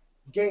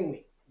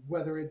gaming,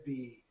 whether it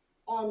be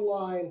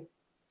online,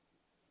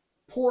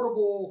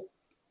 portable,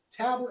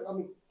 tablet,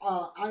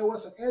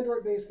 iOS and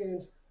Android-based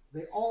games,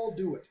 they all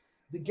do it.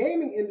 The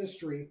gaming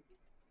industry,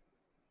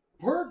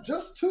 per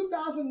just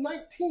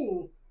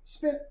 2019,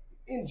 spent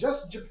in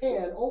just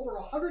Japan over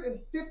 $150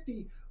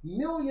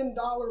 million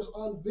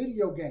on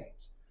video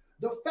games.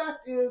 The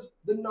fact is,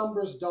 the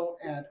numbers don't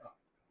add up.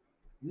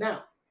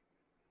 Now,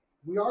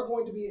 we are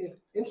going to be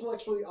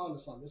intellectually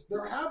honest on this.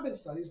 There have been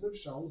studies that have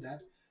shown that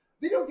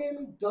video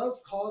gaming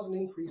does cause an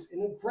increase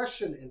in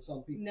aggression in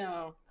some people.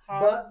 No,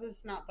 cause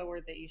is not the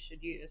word that you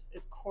should use.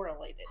 It's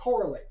correlated.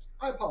 Correlates.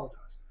 I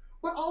apologize.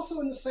 But also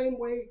in the same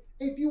way,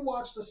 if you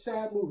watched a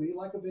sad movie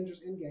like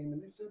Avengers Endgame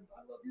and they said,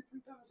 I love you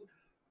 3000,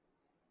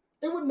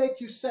 it would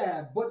make you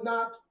sad, but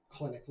not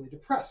clinically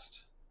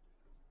depressed.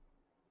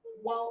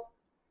 While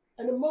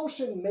an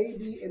emotion may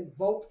be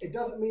invoked, it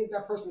doesn't mean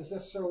that person is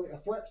necessarily a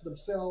threat to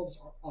themselves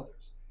or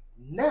others.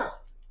 Now,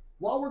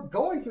 while we're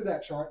going through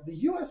that chart, the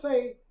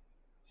USA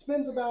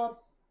spends about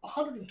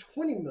 $120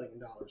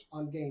 million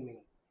on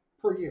gaming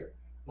per year.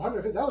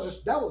 150,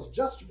 that was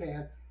just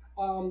Japan.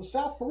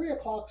 South Korea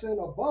clocks in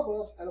above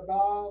us at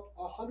about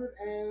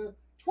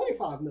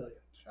 125 million.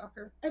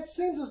 Shocker. It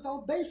seems as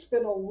though they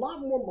spend a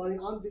lot more money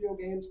on video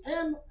games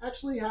and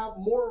actually have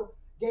more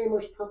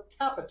gamers per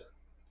capita.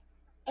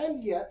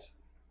 And yet,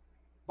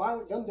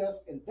 violent gun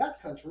deaths in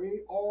that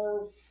country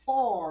are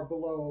far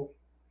below,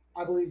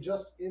 I believe,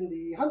 just in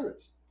the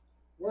hundreds.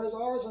 Whereas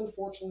ours,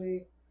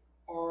 unfortunately,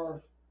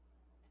 are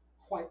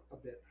quite a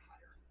bit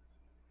higher.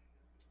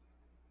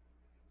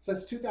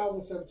 Since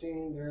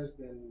 2017, there's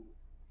been,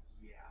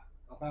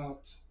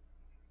 about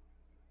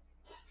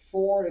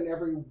 4 in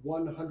every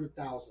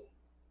 100,000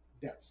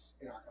 deaths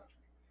in our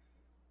country.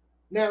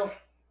 Now,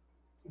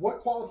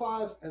 what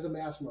qualifies as a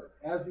mass murder?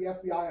 As the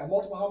FBI, a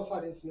multiple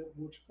homicide incident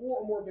in which 4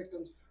 or more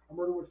victims are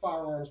murdered with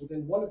firearms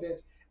within one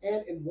event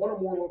and in 1 or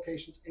more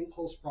locations in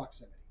close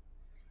proximity.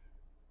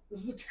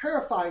 This is a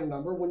terrifying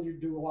number when you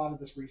do a lot of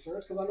this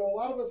research, because I know a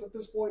lot of us at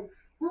this point,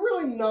 we're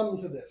really numb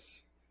to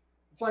this.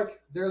 It's like,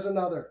 there's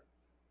another.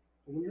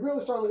 But when you really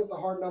start looking at the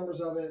hard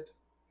numbers of it,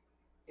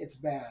 it's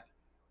bad.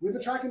 We've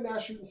been tracking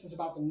mass shootings since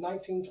about the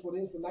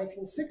 1920s. The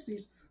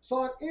 1960s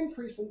saw an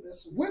increase in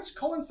this, which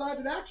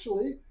coincided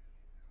actually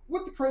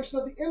with the creation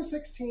of the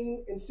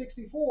M16 in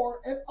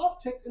 '64 and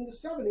upticked in the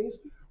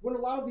 70s when a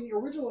lot of the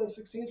original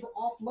M16s were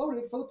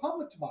offloaded for the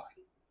public to buy.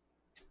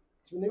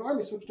 It's when the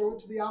Army switched over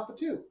to the Alpha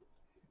II.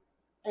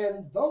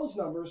 And those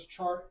numbers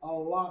chart a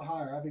lot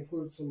higher. I've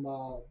included some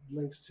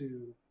links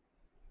to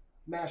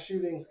mass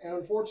shootings, and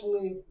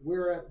unfortunately,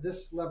 we're at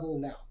this level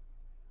now.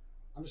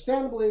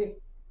 Understandably,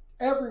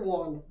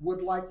 everyone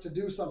would like to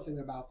do something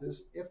about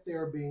this if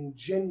they're being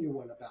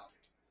genuine about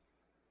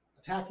it.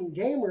 Attacking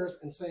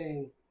gamers and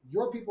saying,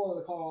 your people are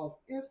the cause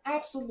is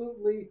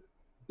absolutely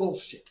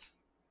bullshit.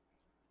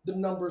 The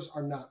numbers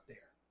are not there.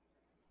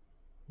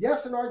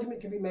 Yes, an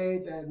argument can be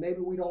made that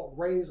maybe we don't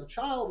raise a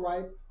child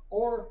right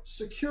or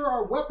secure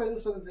our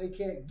weapons so that they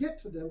can't get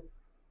to them,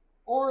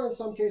 or in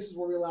some cases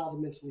where we allow the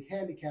mentally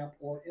handicapped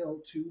or ill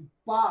to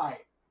buy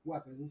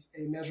weapons,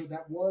 a measure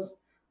that was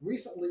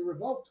recently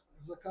revoked. It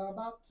was like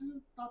about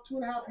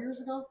 2.5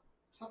 years ago.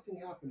 Something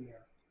happened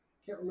there.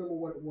 Can't remember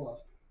what it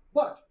was.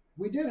 But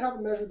we did have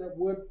a measure that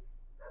would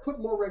put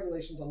more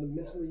regulations on the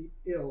mentally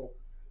ill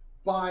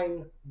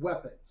buying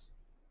weapons.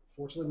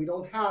 Fortunately, we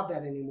don't have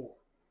that anymore.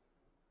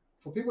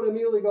 for people to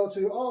immediately go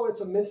to, oh,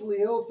 it's a mentally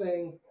ill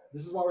thing,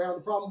 this is why we're having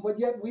the problem, but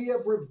yet we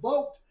have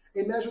revoked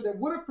a measure that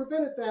would have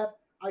prevented that,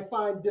 I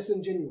find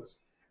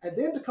disingenuous. And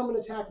then to come and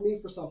attack me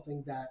for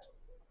something that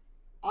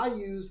I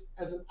use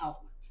as an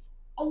outlet.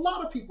 A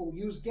lot of people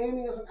use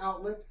gaming as an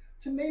outlet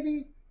to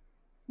maybe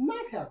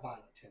not have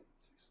violent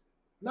tendencies.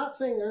 Not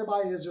saying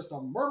everybody is just a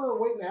murderer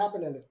waiting to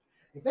happen, and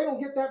if they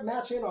don't get that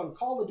match in on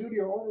Call of Duty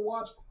or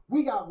Overwatch,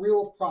 we got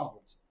real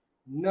problems.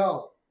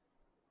 No,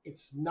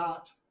 it's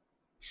not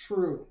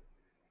true.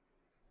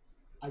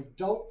 I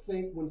don't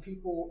think when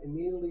people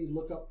immediately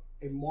look up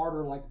a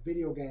martyr like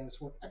video games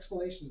for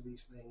explanations of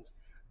these things,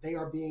 they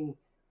are being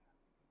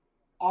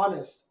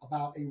honest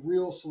about a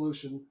real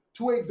solution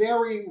to a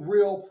very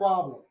real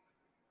problem.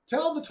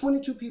 Tell the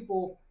 22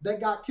 people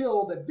that got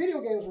killed that video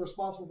games were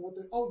responsible for what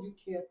they, oh, you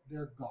can't,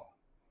 they're gone.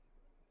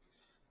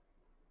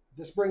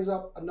 This brings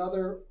up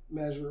another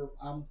measure,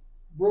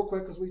 real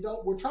quick, because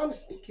we're trying to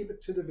keep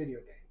it to the video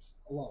games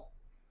alone.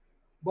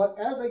 But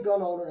as a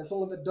gun owner and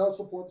someone that does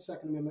support the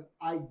Second Amendment,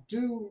 I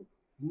do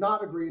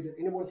not agree that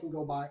anyone can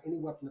go buy any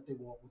weapon that they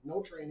want with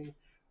no training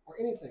or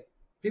anything.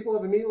 People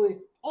have immediately,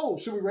 oh,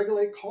 should we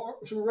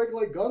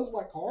regulate guns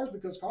like cars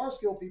because cars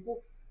kill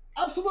people?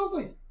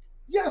 Absolutely.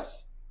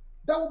 Yes.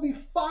 That will be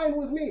fine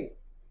with me.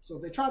 So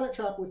if they try that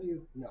trap with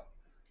you, no.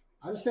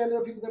 I understand there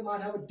are people that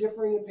might have a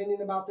differing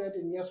opinion about that,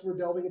 and yes, we're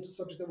delving into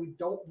subjects that we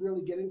don't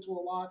really get into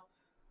a lot,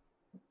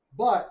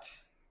 but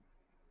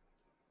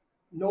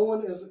no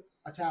one is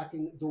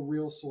attacking the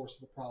real source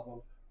of the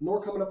problem,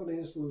 nor coming up with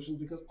any solutions,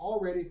 because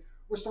already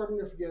we're starting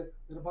to forget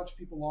that a bunch of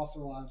people lost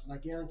their lives, and I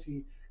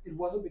guarantee it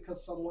wasn't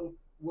because someone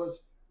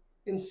was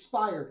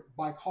inspired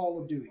by Call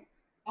of Duty.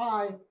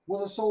 I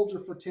was a soldier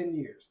for 10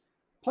 years.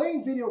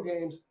 Playing video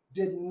games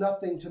did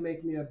nothing to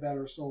make me a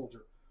better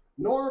soldier,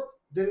 nor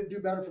did it do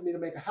better for me to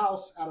make a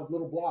house out of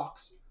little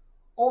blocks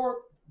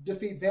or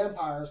defeat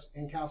vampires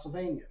in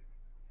Castlevania.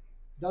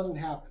 Doesn't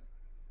happen.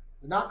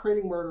 They're not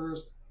creating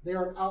murderers. They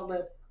are an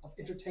outlet of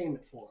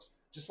entertainment for us,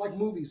 just like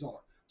movies are,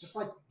 just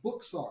like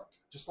books are,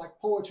 just like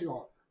poetry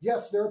are.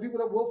 Yes, there are people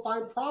that will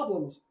find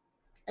problems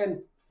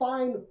and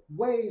find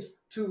ways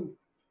to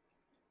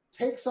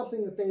take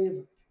something that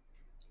they've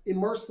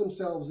immersed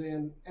themselves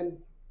in and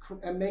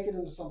make it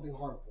into something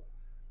harmful.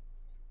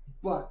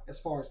 But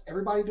as far as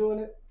everybody doing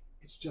it,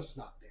 it's just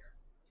not there.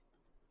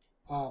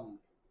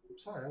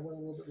 Sorry, I went a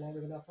little bit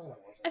longer than I thought I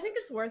was. I think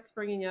it's worth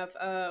bringing up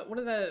one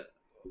of the...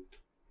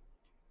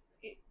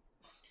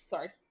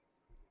 Sorry.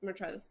 I'm going to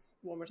try this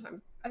one more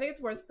time. I think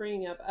it's worth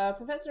bringing up. A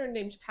professor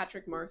named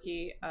Patrick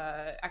Markey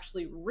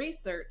actually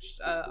researched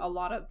a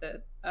lot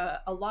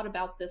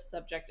about this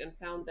subject and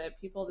found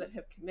that people that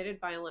have committed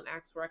violent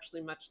acts were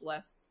actually much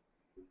less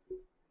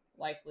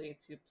likely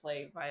to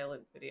play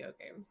violent video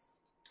games.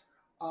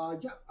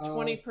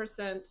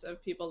 20%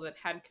 of people that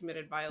had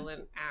committed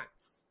violent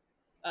acts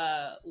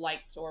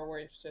liked or were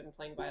interested in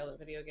playing violent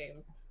video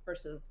games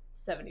versus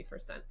 70%.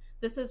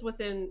 This is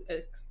within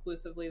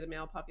exclusively the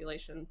male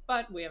population,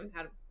 but we haven't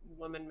had a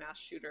woman mass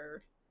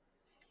shooter.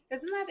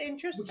 Isn't that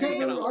interesting? We can't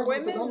really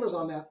argue with the numbers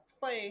on that.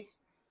 Play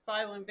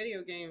violent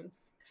video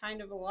games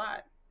kind of a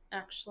lot,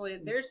 actually.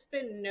 There's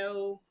been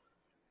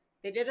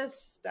they did a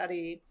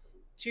study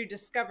to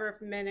discover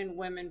if men and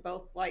women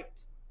both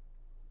liked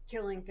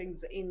killing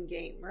things in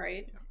game,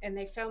 right? Yeah. And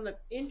they found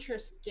that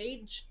interest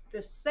gauged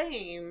the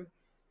same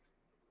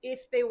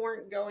if they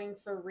weren't going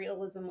for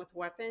realism with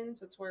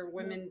weapons. It's where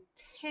women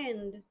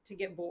tend to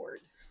get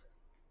bored.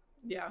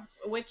 Yeah,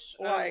 which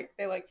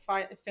they like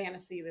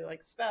fantasy, they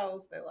like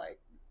spells, they like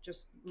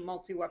just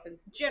multi-weapon.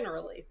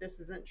 Generally, this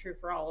isn't true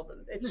for all of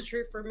them. It's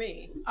true for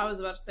me. I was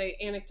about to say,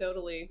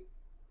 anecdotally,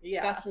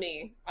 that's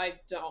me. I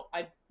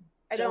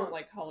don't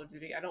like Call of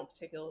Duty. I don't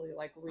particularly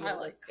like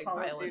realistic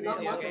violent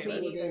Not my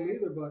particular game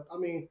either, but I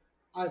mean,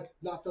 I've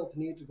not felt the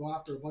need to go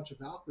after a bunch of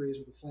Valkyries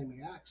with a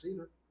flaming axe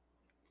either.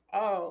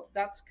 Oh,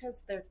 that's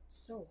because they're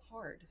so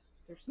hard.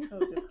 They're so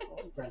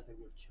difficult. Granted, they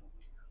would kill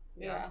me.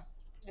 Yeah.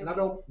 And I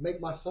don't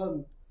make my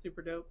son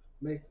super dope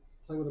play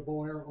with a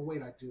bow and arrow. Oh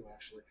wait, I do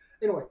actually.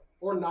 Anyway,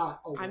 or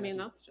not. Oh, I mean,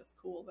 that's just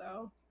cool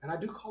though. And I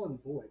do call him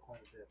boy quite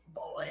a bit.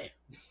 Boy.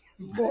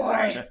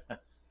 Boy.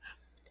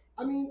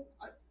 I mean,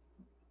 I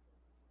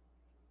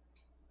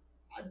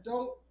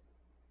don't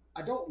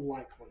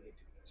like when they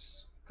do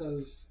this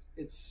because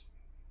it's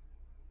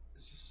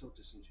just so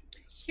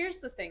disingenuous. Here's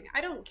the thing.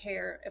 I don't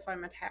care if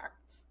I'm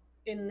attacked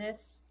in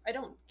this. I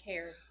don't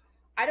care.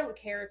 I don't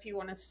care if you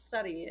want to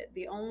study it.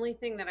 The only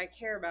thing that I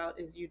care about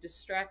is you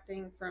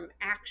distracting from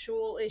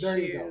actual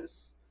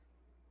issues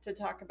to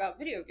talk about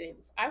video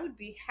games. I would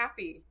be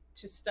happy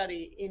to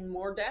study in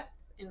more depth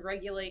and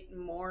regulate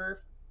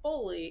more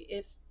fully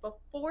if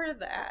before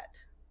that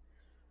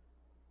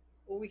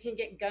we can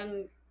get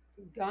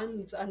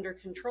guns under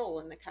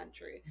control in the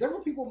country. There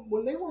were people,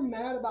 when they were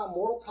mad about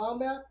Mortal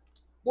Kombat,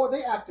 boy,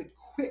 they acted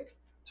quick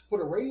to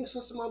put a rating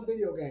system on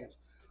video games.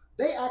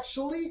 They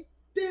actually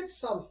did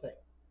something.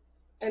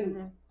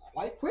 And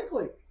quite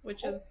quickly.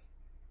 Which is?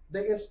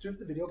 They instituted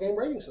the video game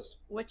rating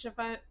system. Which, if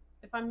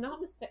I'm not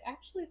mistaken, I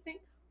actually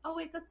think, oh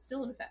wait, that's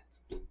still in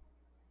effect.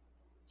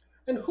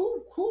 And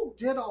who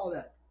did all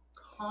that?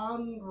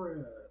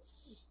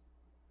 Congress.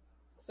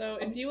 So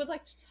if you would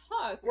like to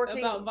talk Working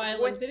about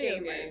violent with video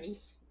gamers,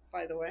 games,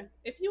 by the way.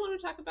 if you want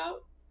to talk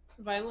about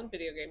violent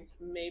video games,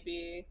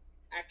 maybe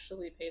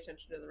actually pay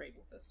attention to the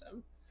rating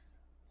system.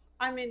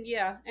 I mean,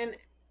 yeah, and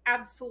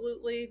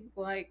absolutely,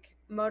 like,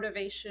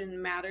 motivation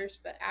matters,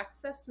 but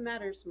access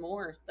matters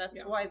more.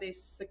 That's Yeah. why they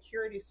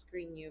security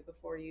screen you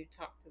before you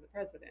talk to the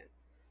president.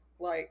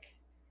 Like,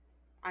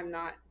 I'm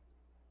not,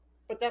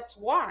 but that's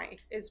why,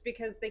 is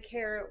because they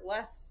care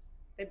less.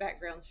 They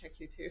background check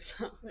you too,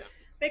 so Yeah.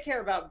 they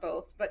care about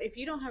both. But if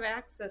you don't have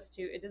access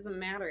to, it doesn't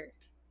matter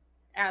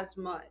as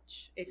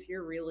much if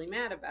you're really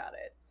mad about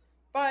it.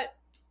 But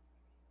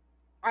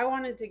I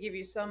wanted to give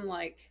you some,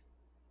 like,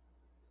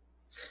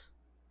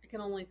 I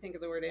can only think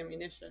of the word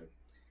ammunition.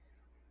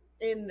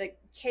 In the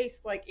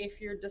case, like,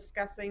 if you're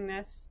discussing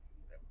this,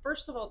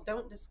 first of all,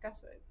 don't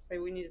discuss it. Say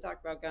we need to talk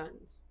about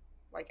guns,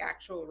 like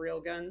actual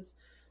real guns.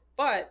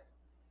 But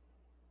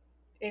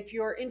if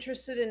you're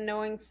interested in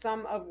knowing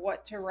some of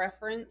what to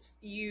reference,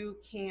 you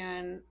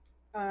can.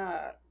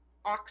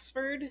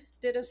 Oxford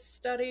did a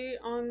study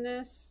on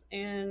this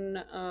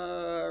in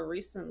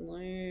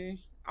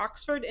recently.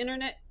 Oxford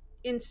Internet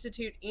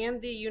Institute and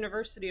the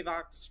University of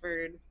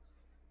Oxford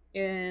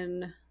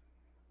in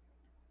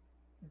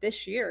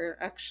this year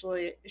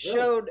actually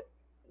showed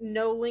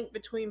no link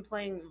between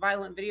playing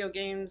violent video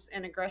games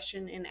and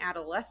aggression in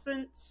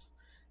adolescence.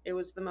 It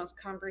was the most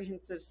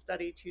comprehensive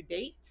study to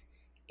date.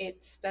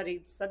 It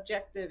studied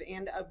subjective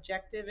and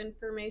objective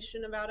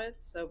information about it,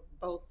 so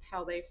both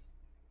how they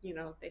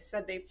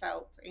said they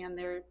felt and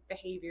their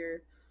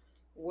behavior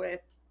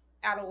with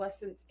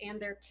adolescents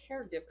and their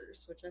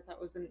caregivers, which I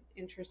thought was an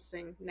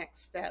interesting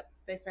next step.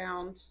 They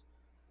found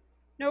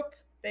nope,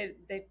 they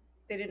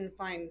didn't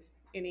find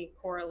any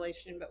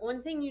correlation. But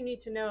one thing you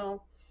need to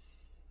know,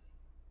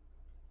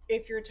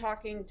 if you're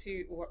talking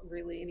to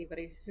really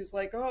anybody who's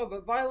like, oh,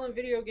 but violent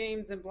video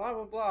games and blah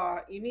blah blah,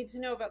 you need to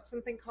know about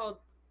something called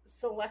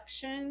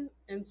selection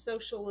and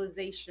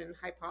socialization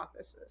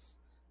hypothesis.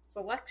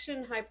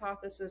 Selection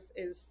hypothesis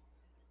is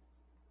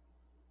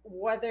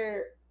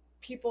whether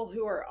people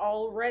who are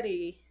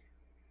already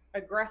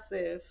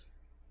aggressive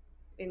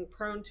and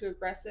prone to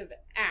aggressive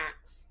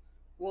acts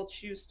will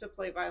choose to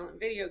play violent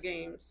video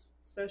games.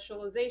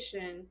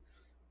 Socialization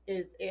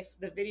is if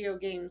the video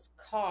games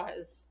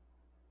cause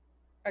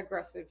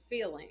aggressive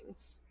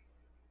feelings.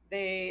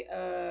 They,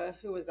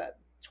 who was that?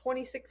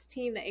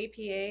 2016, the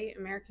APA,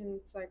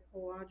 American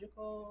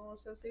Psychological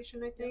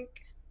Association, I think,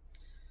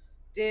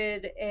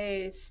 did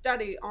a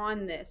study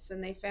on this,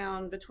 and they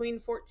found between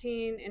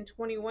 14 and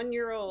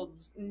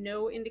 21-year-olds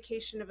no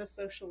indication of a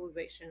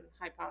socialization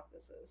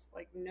hypothesis.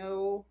 Like,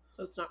 no.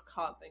 So it's not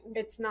causing.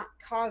 It's not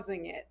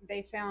causing it.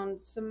 They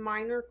found some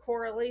minor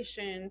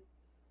correlation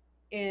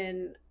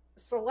in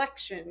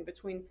selection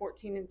between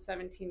 14 and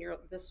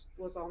 17-year-olds. This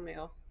was all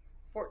male.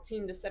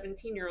 14 to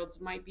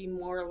 17-year-olds might be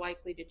more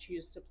likely to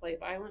choose to play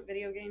violent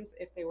video games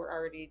if they were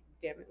already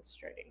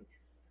demonstrating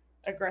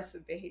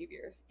aggressive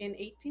behavior. In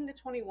 18 to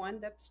 21,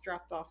 that's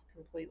dropped off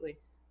completely.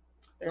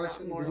 They're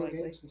not more video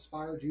likely. games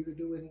inspired you to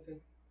do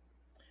anything?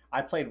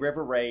 I played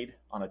River Raid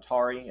on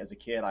Atari as a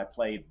kid. I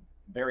played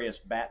various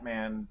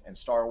Batman and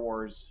Star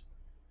Wars,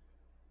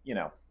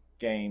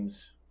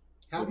 games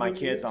with my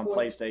kids on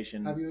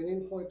PlayStation. Have you at any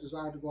point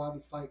desired to go out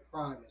and fight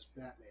crime as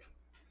Batman?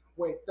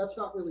 Wait, that's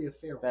not really a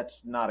fair one.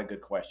 That's not a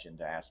good question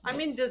to ask me. I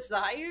mean,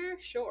 desire?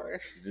 Sure.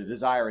 The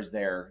desire is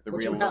there.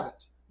 But you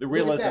haven't. The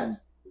realism.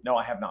 No,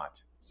 I have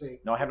not. See?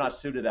 No, I have not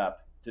suited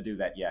up to do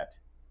that yet.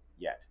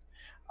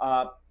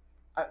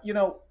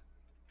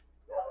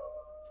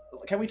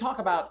 Can we talk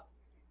about?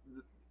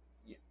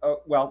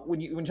 When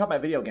you talk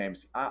about video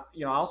games, I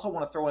also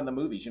want to throw in the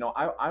movies.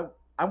 I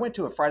went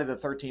to a Friday the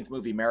 13th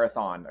movie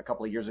marathon a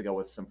couple of years ago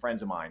with some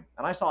friends of mine,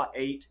 and I saw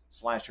 8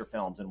 slasher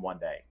films in one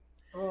day.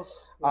 Oh,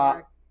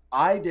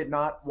 I did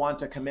not want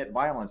to commit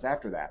violence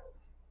after that.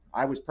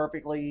 I was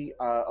perfectly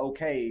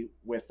okay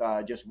with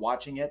just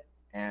watching it,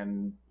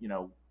 and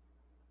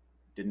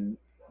didn't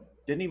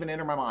even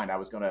enter my mind I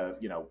was going to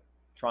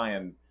try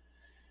and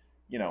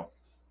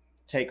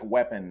take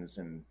weapons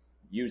and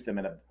use them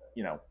in a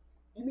You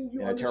mean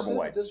you in a terrible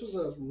way. That this was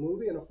a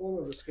movie and a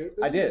form of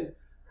escapism? I did.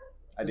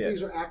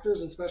 These are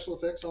actors and special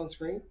effects on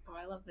screen? Oh,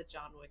 I love the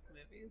John Wick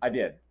movies. I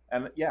did.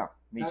 And yeah,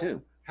 me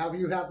too. Have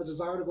you had the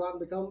desire to go out and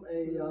become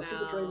a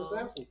super trained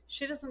assassin?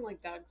 she doesn't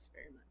like dogs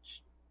very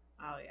much.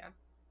 Oh yeah.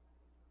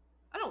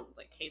 I don't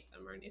hate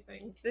them or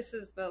anything. This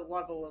is the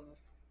level of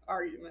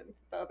argument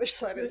the other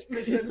side is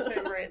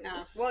presenting right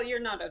now. Well, you're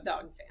not a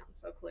dog fan,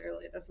 so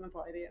clearly it doesn't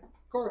apply to you.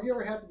 Cora, have you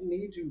ever had the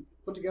need to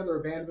put together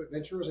a band of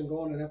adventurers and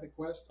go on an epic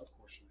quest? Of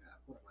course you have.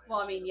 What am I Well,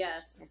 I asking mean, you?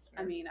 yes.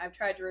 I mean, I've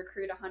tried to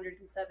recruit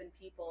 107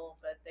 people,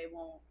 but they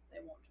won't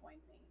join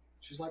me.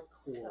 She's like,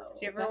 cool. So- Do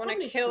you Is ever that want how to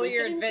many kill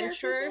your sleeping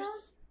characters there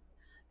adventurers?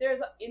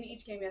 There's in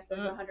each game, yes,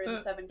 there's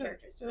 107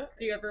 characters to recruit.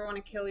 Do you ever want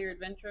to kill your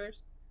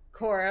adventurers?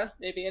 Cora?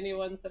 Maybe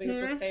anyone sitting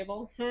at this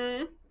table.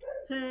 Tune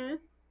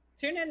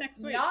in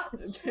next week. Not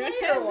This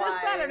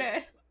player-wise.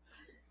 Saturday.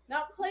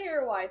 Not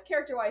player-wise,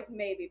 character-wise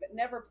maybe, but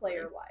never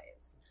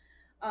player-wise.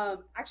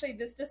 Actually,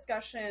 this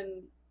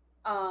discussion,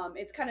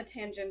 it's kind of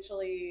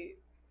tangentially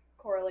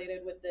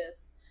correlated with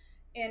this.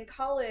 In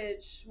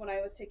college, when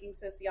I was taking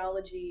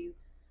sociology,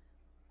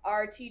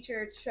 our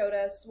teacher showed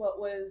us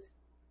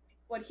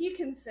what he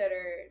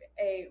considered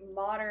a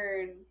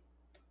modern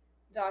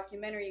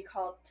documentary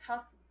called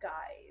Tough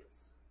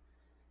Guys.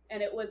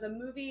 And it was a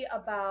movie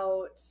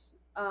about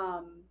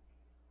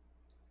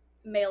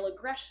male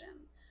aggression.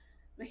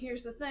 Now,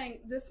 here's the thing,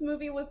 this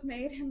movie was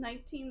made in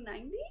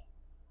 1990.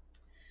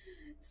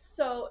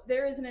 So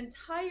there is an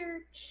entire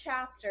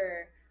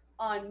chapter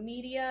on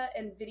media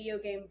and video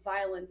game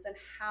violence and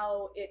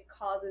how it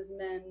causes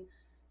men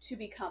to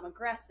become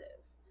aggressive.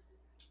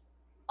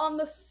 On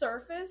the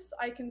surface,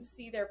 I can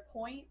see their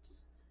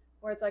point,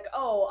 where it's like,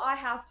 oh, I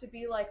have to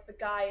be like the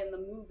guy in the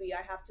movie.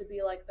 I have to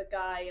be like the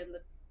guy in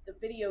the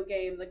video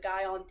game, the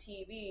guy on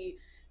TV.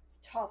 It's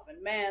tough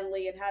and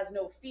manly and has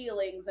no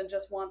feelings and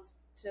just wants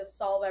to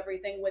solve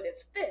everything with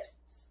his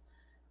fists.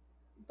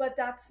 But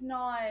that's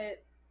not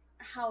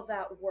how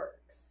that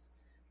works.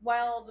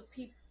 While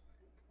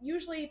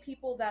usually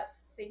people that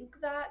think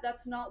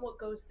that's not what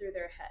goes through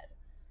their head.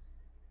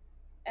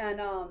 And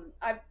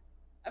I've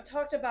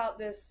talked about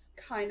this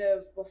kind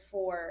of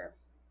before.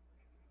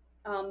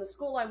 The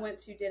school I went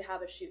to did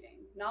have a shooting.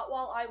 Not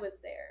while I was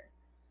there,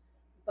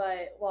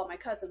 but while my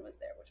cousin was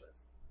there, which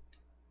was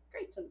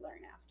great to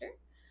learn after.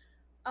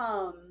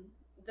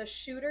 The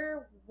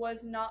shooter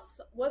was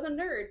a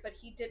nerd, but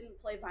he didn't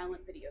play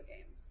violent video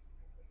games.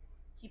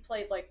 He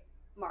played like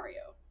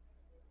Mario.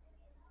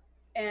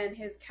 And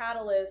his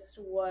catalyst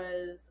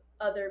was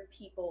other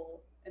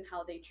people and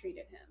how they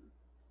treated him.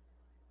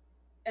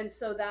 And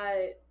so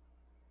that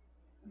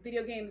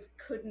video games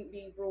couldn't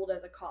be ruled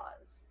as a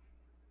cause.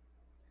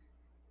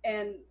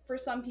 And for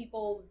some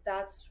people,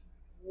 that's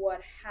what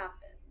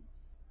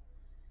happens.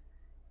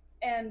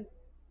 And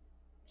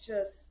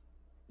just,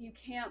 you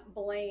can't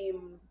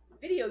blame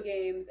video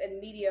games and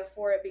media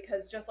for it,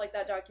 because just like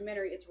that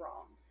documentary, it's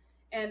wrong.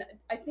 And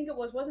I think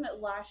wasn't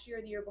it last year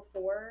or the year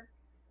before,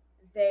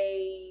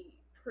 they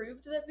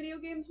proved that video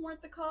games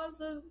weren't the cause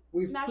of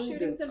mass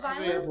shootings and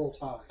violence? Several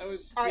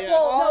times.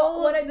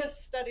 All of the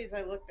studies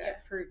I looked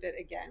at proved it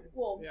again.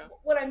 Well,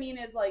 what I mean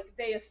is, like,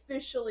 they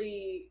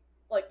officially,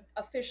 like,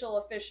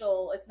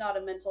 official, it's not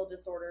a mental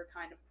disorder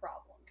kind of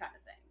problem kind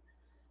of thing.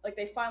 Like,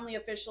 they finally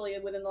officially,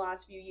 within the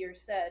last few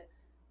years, said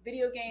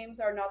video games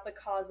are not the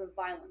cause of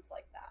violence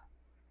like that.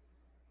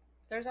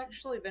 There's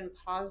actually been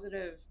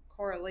positive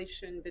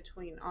correlation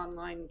between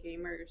online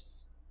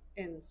gamers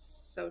and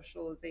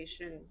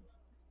socialization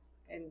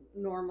and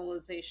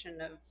normalization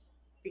of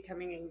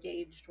becoming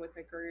engaged with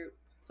a group.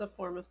 It's a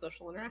form of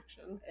social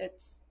interaction.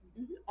 It's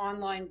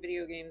online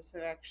video games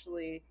have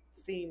actually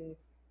seen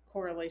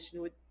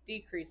correlation with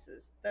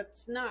decreases.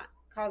 That's not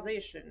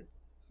causation,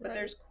 but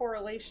there's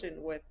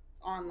correlation with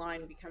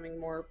online becoming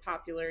more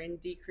popular and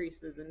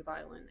decreases in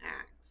violent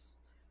acts.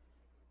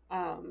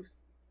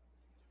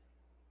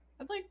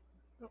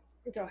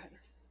 Go ahead.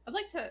 I'd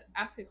like to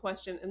ask a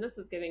question, and this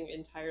is getting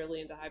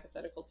entirely into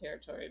hypothetical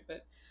territory,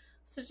 but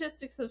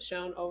statistics have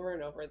shown over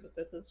and over that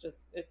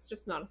it's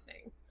just not a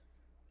thing.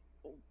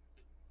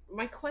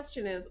 My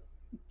question is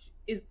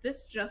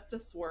this just a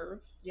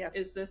swerve? Yes.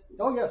 Is this?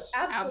 Oh, yes.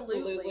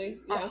 Absolutely.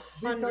 Yeah.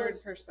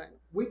 100%.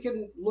 We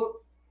can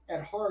look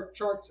at hard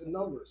charts and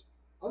numbers.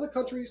 Other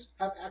countries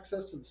have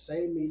access to the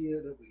same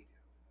media that we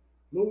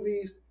do.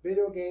 Movies,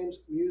 video games,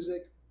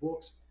 music,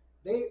 books,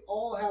 they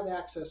all have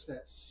access to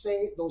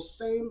those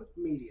same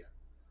media.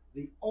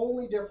 The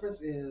only difference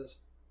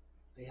is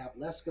they have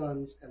less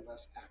guns and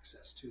less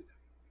access to them.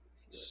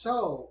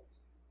 So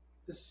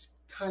this is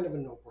kind of a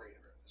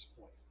no-brainer at this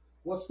point.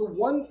 What's the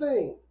one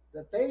thing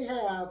that they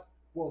have,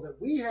 that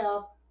we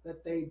have,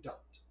 that they don't?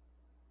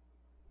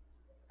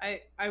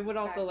 I would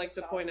also like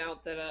to point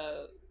out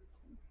that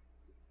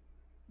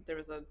there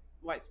was a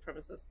white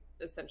supremacist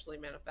essentially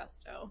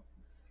manifesto.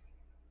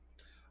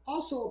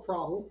 Also a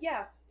problem.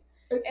 Yeah.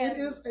 It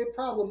is a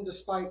problem,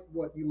 despite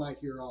what you might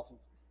hear off of,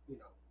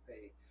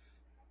 a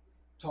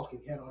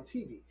talking head on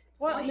TV.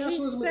 Well,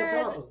 nationalism is a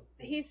problem.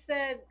 He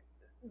said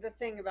the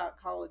thing about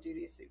Call of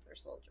Duty Super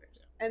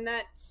Soldiers, and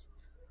that's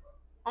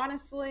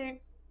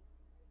honestly,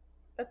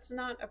 that's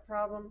not a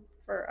problem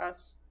for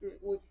us.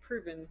 We've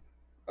proven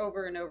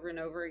over and over and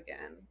over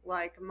again.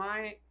 Like,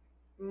 my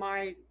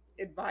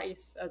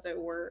advice, as it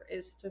were,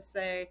 is to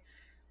say,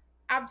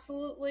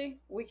 absolutely,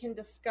 we can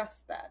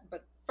discuss that,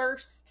 but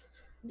first,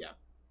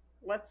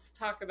 let's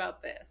talk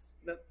about this.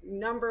 The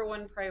number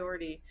one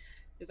priority.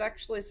 There's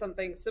actually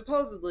something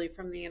supposedly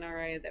from the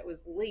NRA that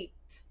was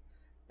leaked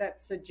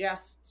that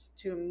suggests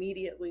to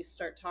immediately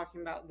start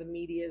talking about the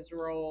media's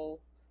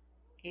role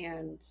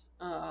and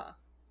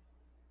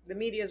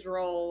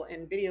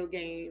video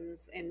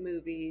games and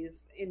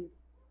movies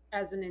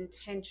as an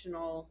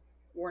intentional,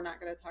 we're not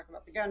going to talk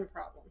about the gun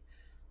problem.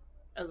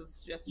 As a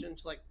suggestion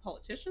to, like,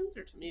 politicians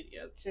or to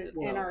media? To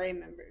NRA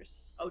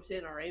members. Oh,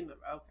 to NRA members.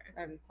 Okay.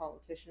 And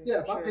politicians.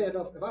 Yeah, if I pay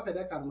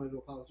that kind of money to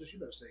a politician, you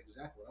better say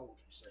exactly what I want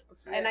you to say.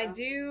 And I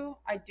do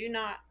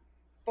not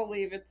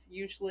believe it's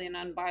usually an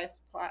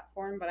unbiased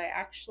platform, but I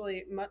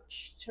actually,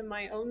 much to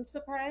my own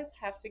surprise,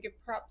 have to give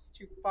props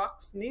to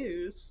Fox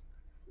News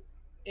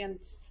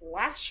and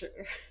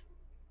Slasher.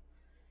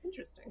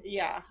 Interesting.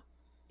 Yeah.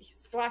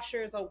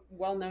 Slasher is a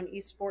well-known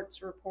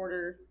esports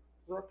reporter.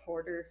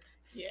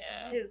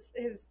 Yeah.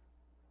 His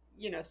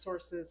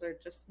sources are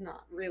just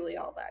not really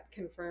all that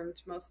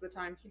confirmed most of the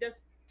time. He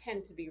does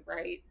tend to be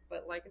right,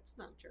 but like it's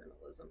not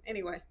journalism.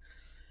 Anyway,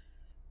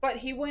 but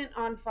he went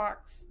on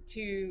Fox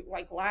to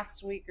like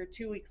last week or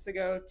 2 weeks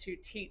ago to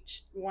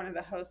teach one of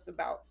the hosts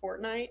about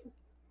Fortnite,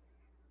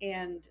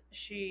 and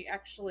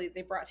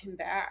they brought him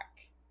back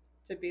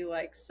to be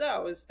like,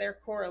 so is there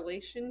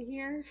correlation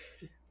here?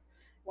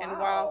 Wow. And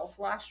while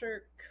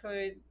Slasher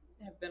could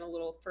have been a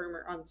little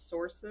firmer on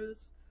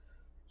sources,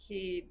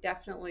 he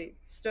definitely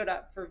stood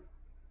up for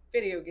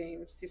video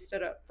games. He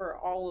stood up for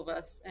all of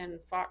us, and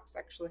Fox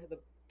actually had the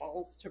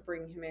balls to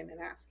bring him in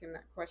and ask him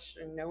that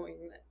question,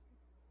 knowing that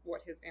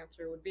what his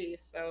answer would be.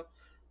 So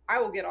I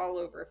will get all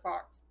over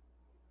Fox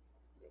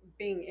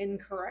being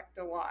incorrect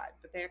a lot,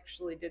 but they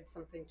actually did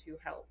something to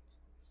help.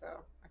 So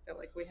I feel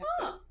like we have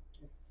to.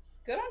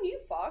 Good on you,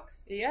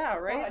 Fox. Yeah,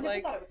 right. God, I never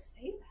like thought I would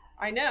say that.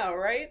 I know,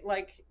 right?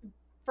 Like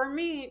for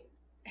me,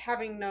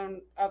 having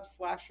known of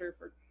Slasher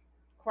for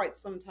quite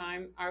some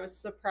time, I was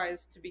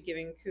surprised to be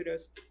giving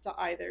kudos to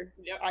either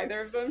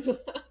of them.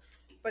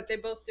 But they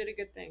both did a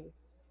good thing.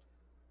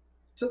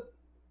 So,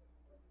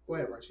 go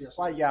ahead, Rich. Yes.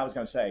 Well, yeah, I was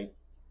going to say,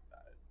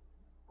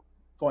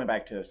 going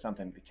back to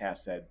something that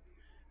Cass said,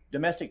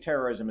 domestic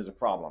terrorism is a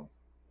problem.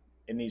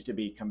 It needs to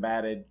be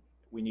combated.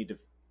 We need to,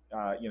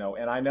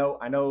 and I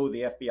know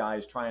the FBI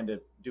is trying to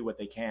do what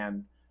they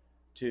can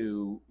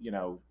to,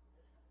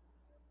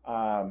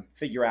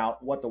 figure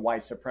out what the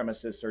white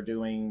supremacists are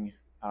doing.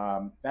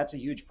 That's a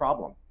huge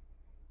problem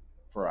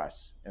for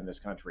us in this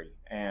country.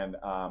 And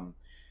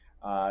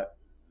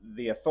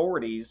the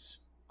authorities,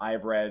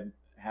 I've read,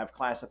 have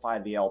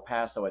classified the El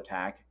Paso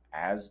attack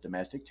as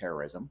domestic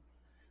terrorism.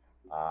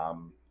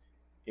 According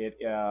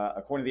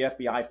to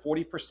the FBI,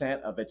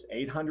 40% of its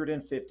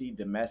 850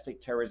 domestic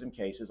terrorism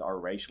cases are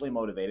racially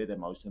motivated and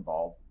most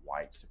involve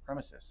white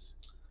supremacists.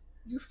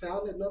 You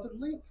found another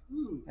link.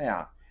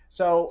 Yeah.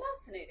 So,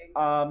 fascinating.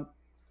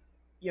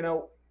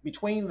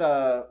 Between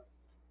the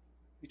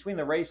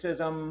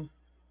racism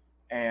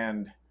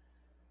and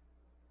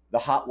the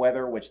hot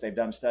weather, which they've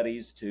done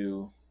studies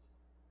to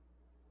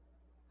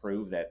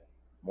prove that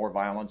more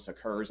violence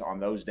occurs on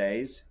those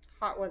days.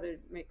 Hot weather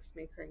makes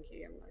me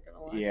cranky, I'm not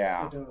gonna lie.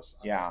 Yeah. It does.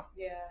 Yeah.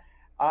 Yeah.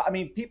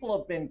 People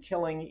have been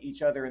killing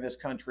each other in this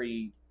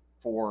country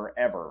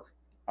forever.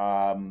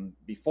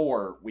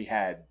 Before we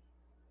had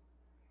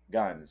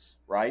guns,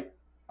 right?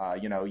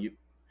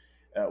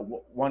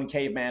 One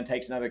caveman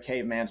takes another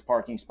caveman's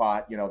parking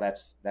spot.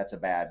 That's a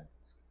bad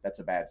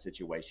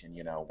situation.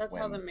 That's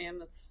how the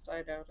mammoths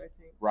died out, I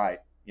think. Right.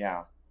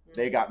 Yeah.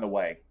 They got in the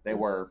way. They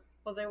were.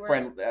 Well, they were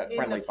friendly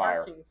in the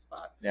fire. Parking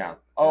spots. Yeah.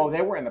 Oh,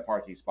 they were in the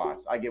parking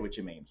spots. I get what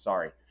you mean.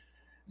 Sorry,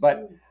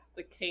 but It's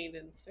the Cain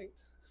instinct.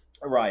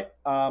 right.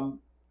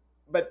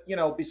 But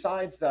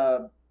besides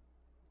the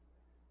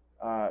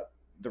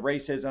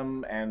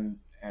racism and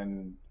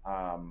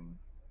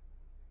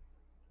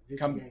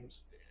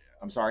Games.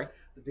 I'm sorry.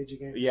 The Vigi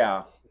games.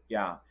 Yeah.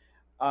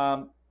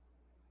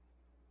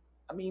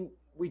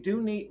 We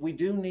do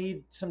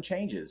need some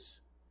changes.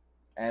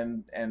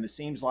 And it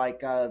seems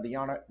like the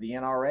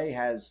NRA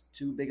has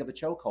too big of a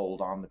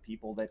chokehold on the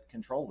people that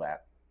control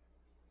that.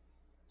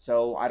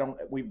 So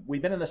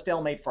we've been in a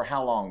stalemate for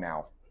how long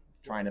now,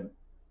 trying to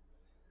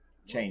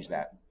change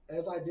that.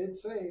 As I did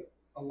say,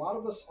 a lot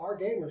of us are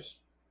gamers,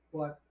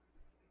 but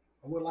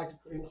I would like to,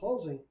 in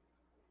closing,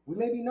 we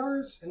may be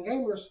nerds and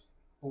gamers,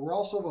 but we're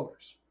also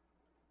voters.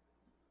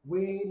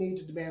 We need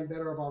to demand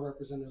better of our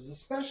representatives,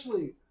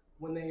 especially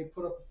when they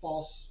put up a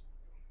false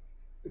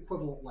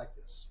equivalent like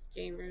this.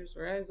 Gamers,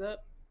 rise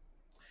up.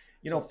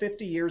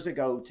 50 years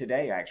ago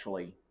today,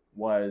 actually,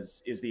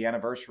 is the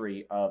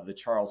anniversary of the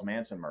Charles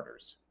Manson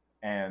murders.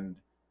 And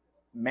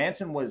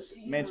Manson was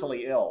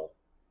mentally ill.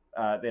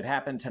 It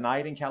happened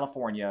tonight in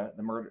California,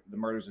 the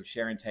murders of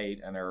Sharon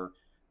Tate and her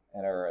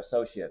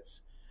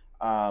associates,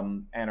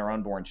 and her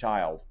unborn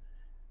child.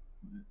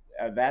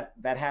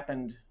 That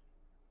happened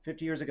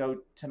 50 years ago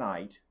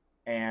tonight.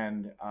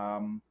 And,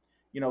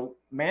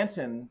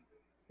 Manson,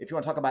 if you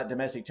want to talk about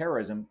domestic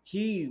terrorism,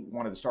 he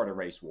wanted to start a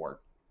race war.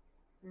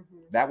 Mm-hmm.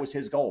 That was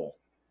his goal.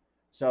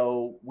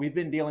 So we've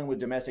been dealing with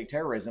domestic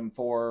terrorism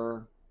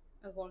for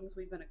as long as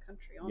we've been a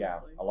country, honestly. Yeah,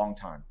 a long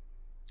time.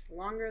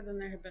 Longer than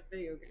there have been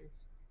video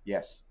games.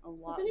 Yes. A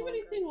lot. Has anybody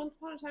longer. seen Once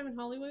Upon a Time in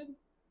Hollywood?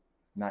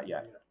 Not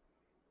yet.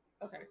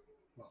 Okay.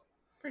 Well,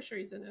 pretty sure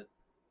he's in it.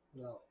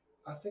 No,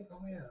 I think.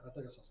 Oh yeah, I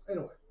think I saw.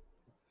 Anyway,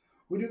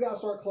 we do got to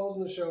start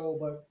closing the show,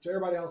 but to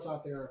everybody else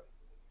out there,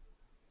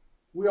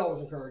 we always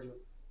encourage you.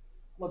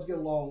 Let's get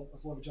along.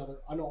 Let's love each other.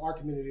 I know our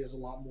community is a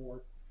lot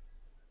more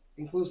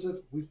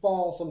inclusive. We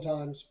fall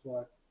sometimes,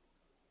 but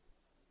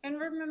and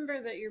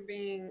remember that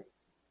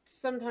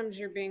sometimes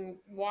you're being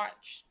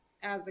watched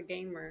as a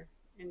gamer,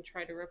 and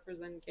try to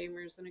represent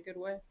gamers in a good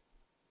way.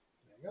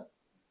 There you go.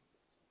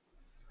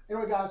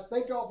 Anyway, guys,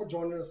 thank you all for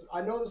joining us.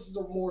 I know this is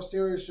a more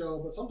serious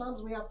show, but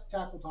sometimes we have to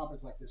tackle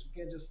topics like this. We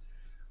can't just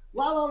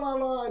la la la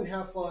la and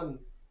have fun.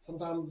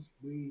 Sometimes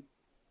we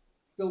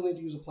feel the need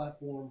to use our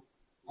platform,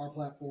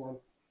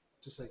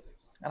 to say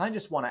things. And I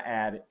just want to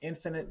add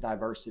infinite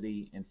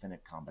diversity,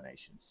 infinite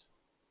combinations.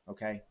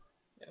 Okay?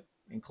 Yep.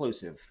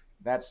 Inclusive.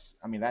 That's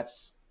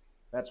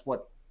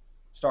what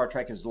Star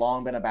Trek has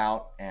long been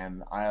about,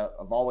 and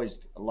I've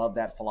always loved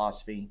that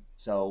philosophy.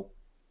 So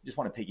just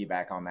want to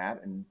piggyback on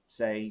that and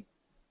say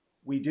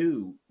we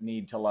do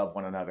need to love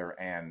one another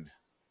and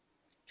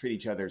treat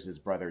each other as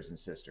brothers and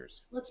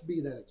sisters. Let's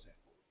be that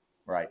example.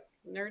 Right.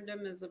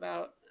 Nerddom is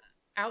about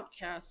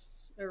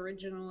outcasts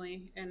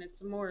originally, and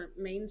it's more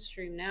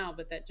mainstream now,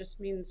 but that just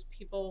means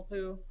people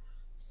who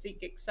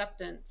seek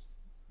acceptance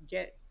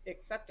get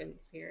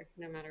acceptance here,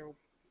 no matter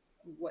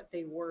what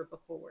they were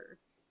before.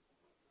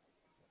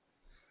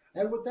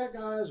 And with that,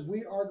 guys,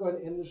 we are going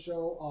to end the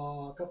show.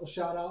 A couple of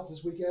shout outs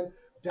this weekend.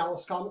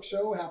 Dallas Comic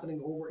Show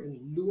happening over in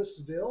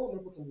Louisville. I'm going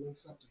to put some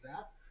links up to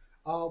that.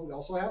 We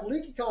also have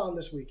LeakyCon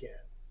this weekend.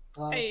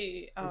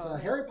 It's a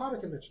Harry Potter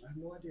convention. I have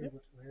no idea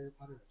what Harry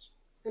Potter is.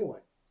 Anyway.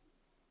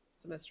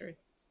 It's a mystery.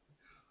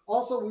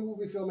 Also, we will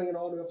be filming an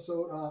all-new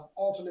episode of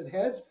Alternate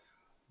Heads.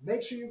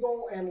 Make sure you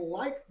go and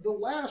like the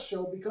last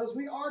show because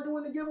we are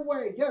doing a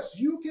giveaway. Yes,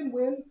 you can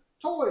win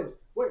toys.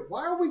 Wait,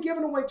 why are we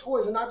giving away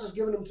toys and not just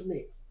giving them to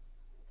me?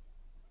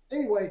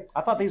 Anyway,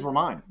 I thought these were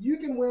mine. You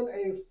can win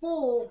a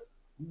full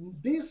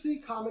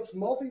DC Comics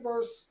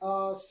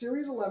Multiverse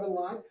Series 11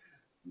 line.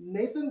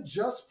 Nathan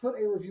just put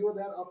a review of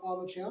that up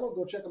on the channel.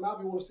 Go check them out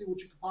if you want to see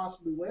what you could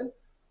possibly win.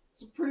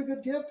 It's a pretty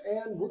good gift,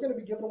 and we're going to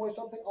be giving away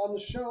something on the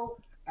show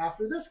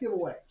after this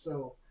giveaway.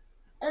 So,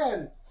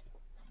 and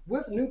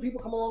with new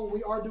people come along,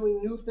 we are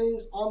doing new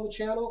things on the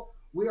channel.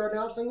 We are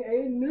announcing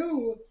a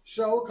new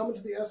show coming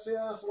to the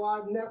SCNS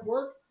Live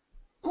Network.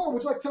 Cora,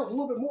 would you like to tell us a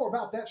little bit more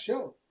about that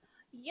show?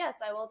 Yes,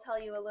 I will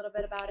tell you a little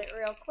bit about it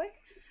real quick.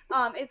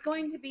 It's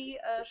going to be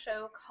a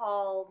show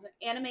called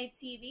Anime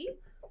TV,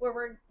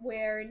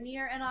 where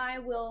Nier and I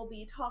will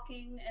be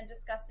talking and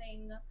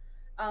discussing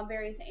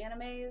various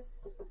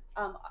animes.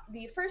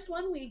 The first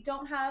one, we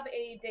don't have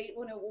a date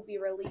when it will be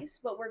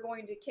released, but we're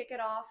going to kick it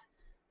off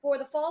for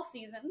the fall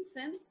season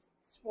since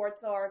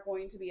sports are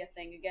going to be a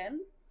thing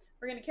again.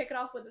 We're going to kick it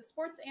off with the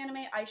sports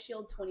anime Ice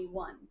Shield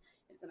 21.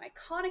 It's an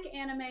iconic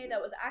anime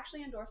that was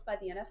actually endorsed by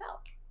the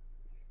NFL.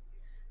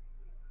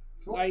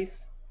 Cool.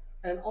 Nice.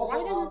 And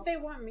also, why didn't they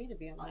want me to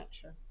be on that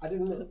show? I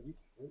didn't know.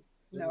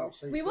 No.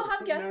 We will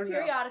have guests No.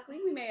 periodically.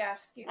 We may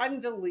ask you.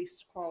 I'm the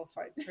least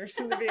qualified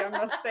person to be on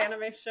most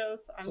anime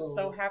shows. I'm So-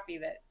 so happy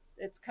that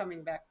it's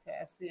coming back to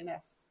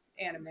SCNS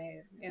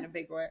anime in a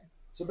big way.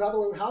 So, by the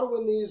way, how to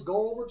win these,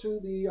 go over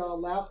to the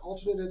last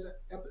Alternate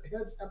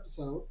Heads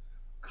episode.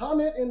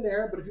 Comment in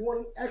there, but if you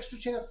want an extra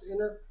chance to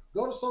enter,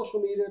 go to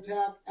social media,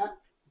 tag at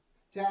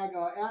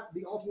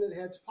the Alternate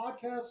Heads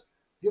podcast.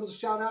 Give us a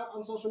shout out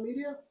on social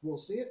media. We'll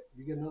see it.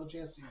 You get another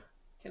chance to enter.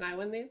 Can I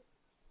win these?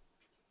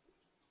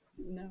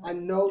 No. I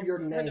know your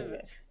Heard name. of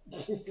it.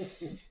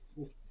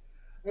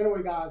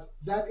 Anyway, guys,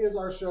 that is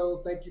our show.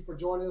 Thank you for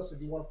joining us.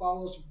 If you want to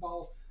follow us, you can follow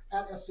us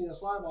at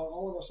SCNS Live on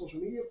all of our social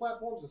media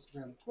platforms,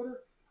 Instagram and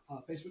Twitter,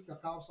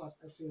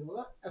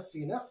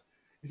 Facebook.com/SCNS.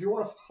 If you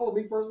want to follow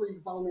me personally, you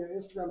can follow me on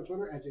Instagram and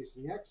Twitter at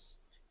JCX.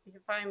 You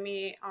can find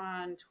me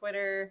on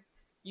Twitter,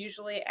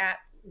 usually at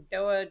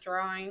Doa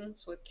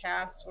Drawings with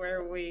Cass,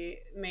 where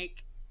we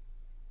make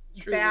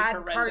Truly bad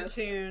horrendous.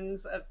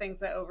 cartoons of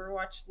things that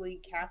Overwatch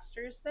League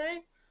casters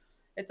say.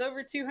 It's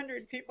over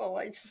 200 people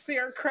like to see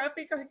our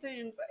crappy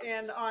cartoons,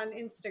 and on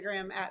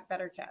Instagram at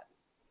BetterCat.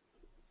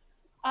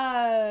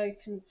 You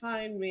can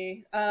find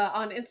me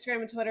on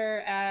Instagram and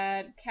Twitter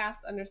at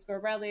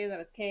Cass_Bradley. That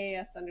is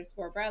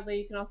KAS_Bradley.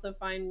 You can also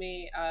find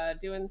me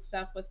doing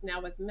stuff with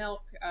Now with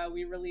Milk.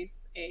 We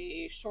release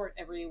a short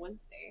every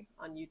Wednesday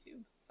on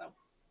YouTube. So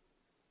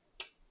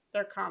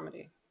They're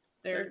comedy.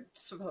 they're They're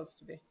supposed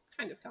to be.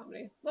 kind of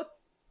comedy.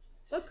 Let's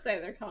say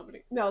they're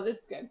comedy. No,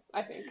 that's good.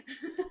 I think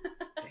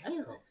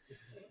Damn.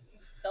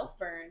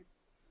 Self-burn.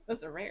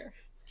 those are rare.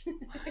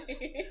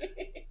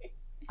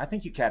 I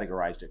think you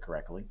categorized it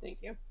correctly.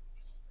 Thank you.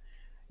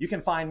 You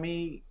can find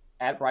me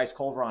at Bryce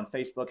Culver on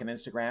Facebook and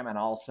Instagram, and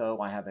also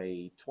I have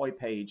a toy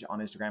page on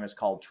Instagram. It's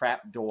called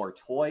Trapdoor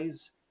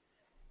Toys.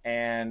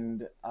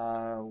 And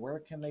where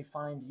can they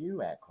find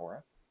you at,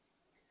 Cora?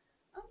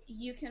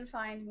 You can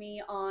find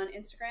me on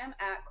Instagram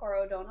at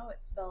Corodono.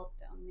 It's spelled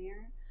down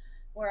there,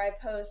 where I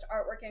post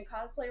artwork and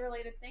cosplay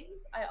related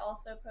things. I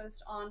also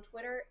post on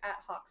Twitter at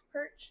Hawks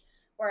Perch,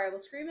 where I will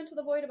scream into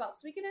the void about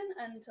Suikoden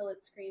until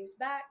it screams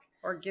back.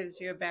 Or gives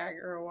you a bag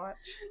or a watch.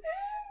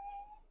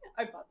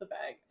 I bought the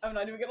bag. I'm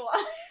not even gonna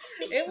lie.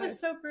 It was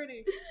so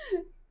pretty.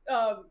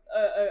 A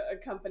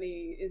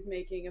company is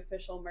making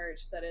official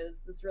merch that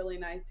is this really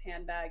nice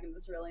handbag and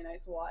this really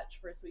nice watch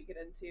for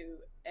Suikoden 2,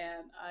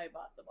 and I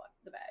bought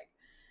the bag.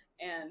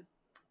 And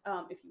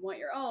if you want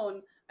your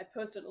own, I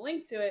posted a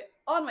link to it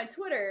on my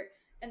Twitter,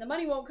 and the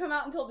money won't come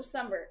out until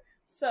December.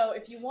 So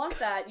if you want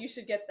that, you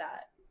should get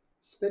that.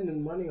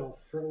 spending money on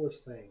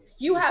frivolous things.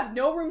 You Jeez. have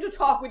no room to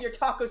talk with your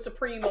Taco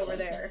Supreme over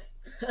there.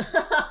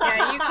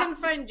 Yeah, you can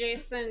find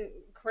Jason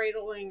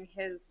cradling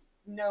his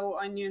no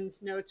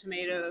onions, no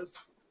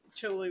tomatoes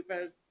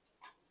chalupa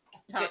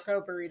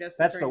taco burrito.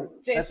 That's Supreme.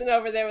 Jason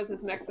over there with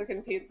his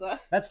Mexican pizza.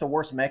 That's the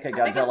worst Mecha I think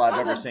it's Godzilla I've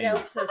called ever a seen.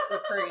 Delta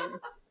Supreme.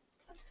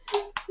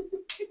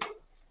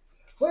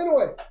 So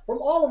anyway, from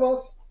all of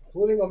us,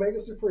 including Omega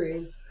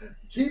Supreme,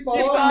 keep on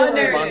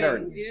nerding.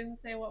 nerding. You didn't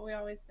say what we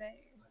always say.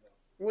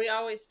 We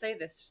always say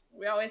this.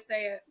 We always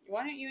say it.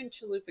 Why don't you and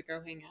Chalupa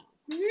go hang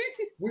out?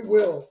 We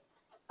will.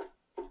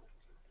 I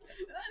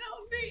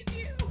don't beat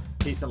you.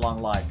 Peace and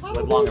long life.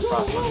 Live long and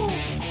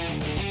prosper.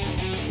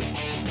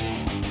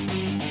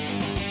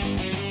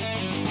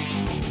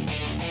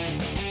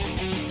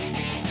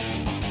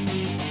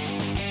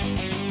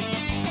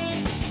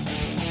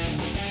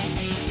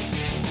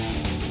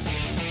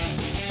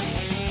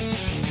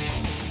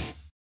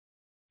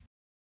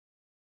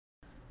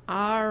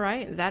 All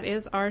right, that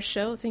is our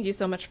show. Thank you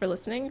so much for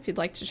listening. If you'd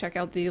like to check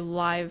out the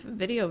live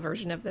video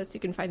version of this, you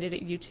can find it at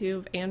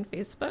YouTube and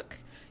Facebook.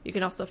 You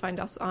can also find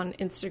us on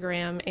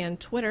Instagram and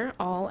Twitter,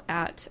 all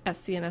at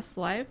SCNS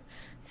Live.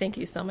 Thank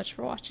you so much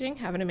for watching.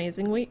 Have an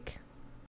amazing week.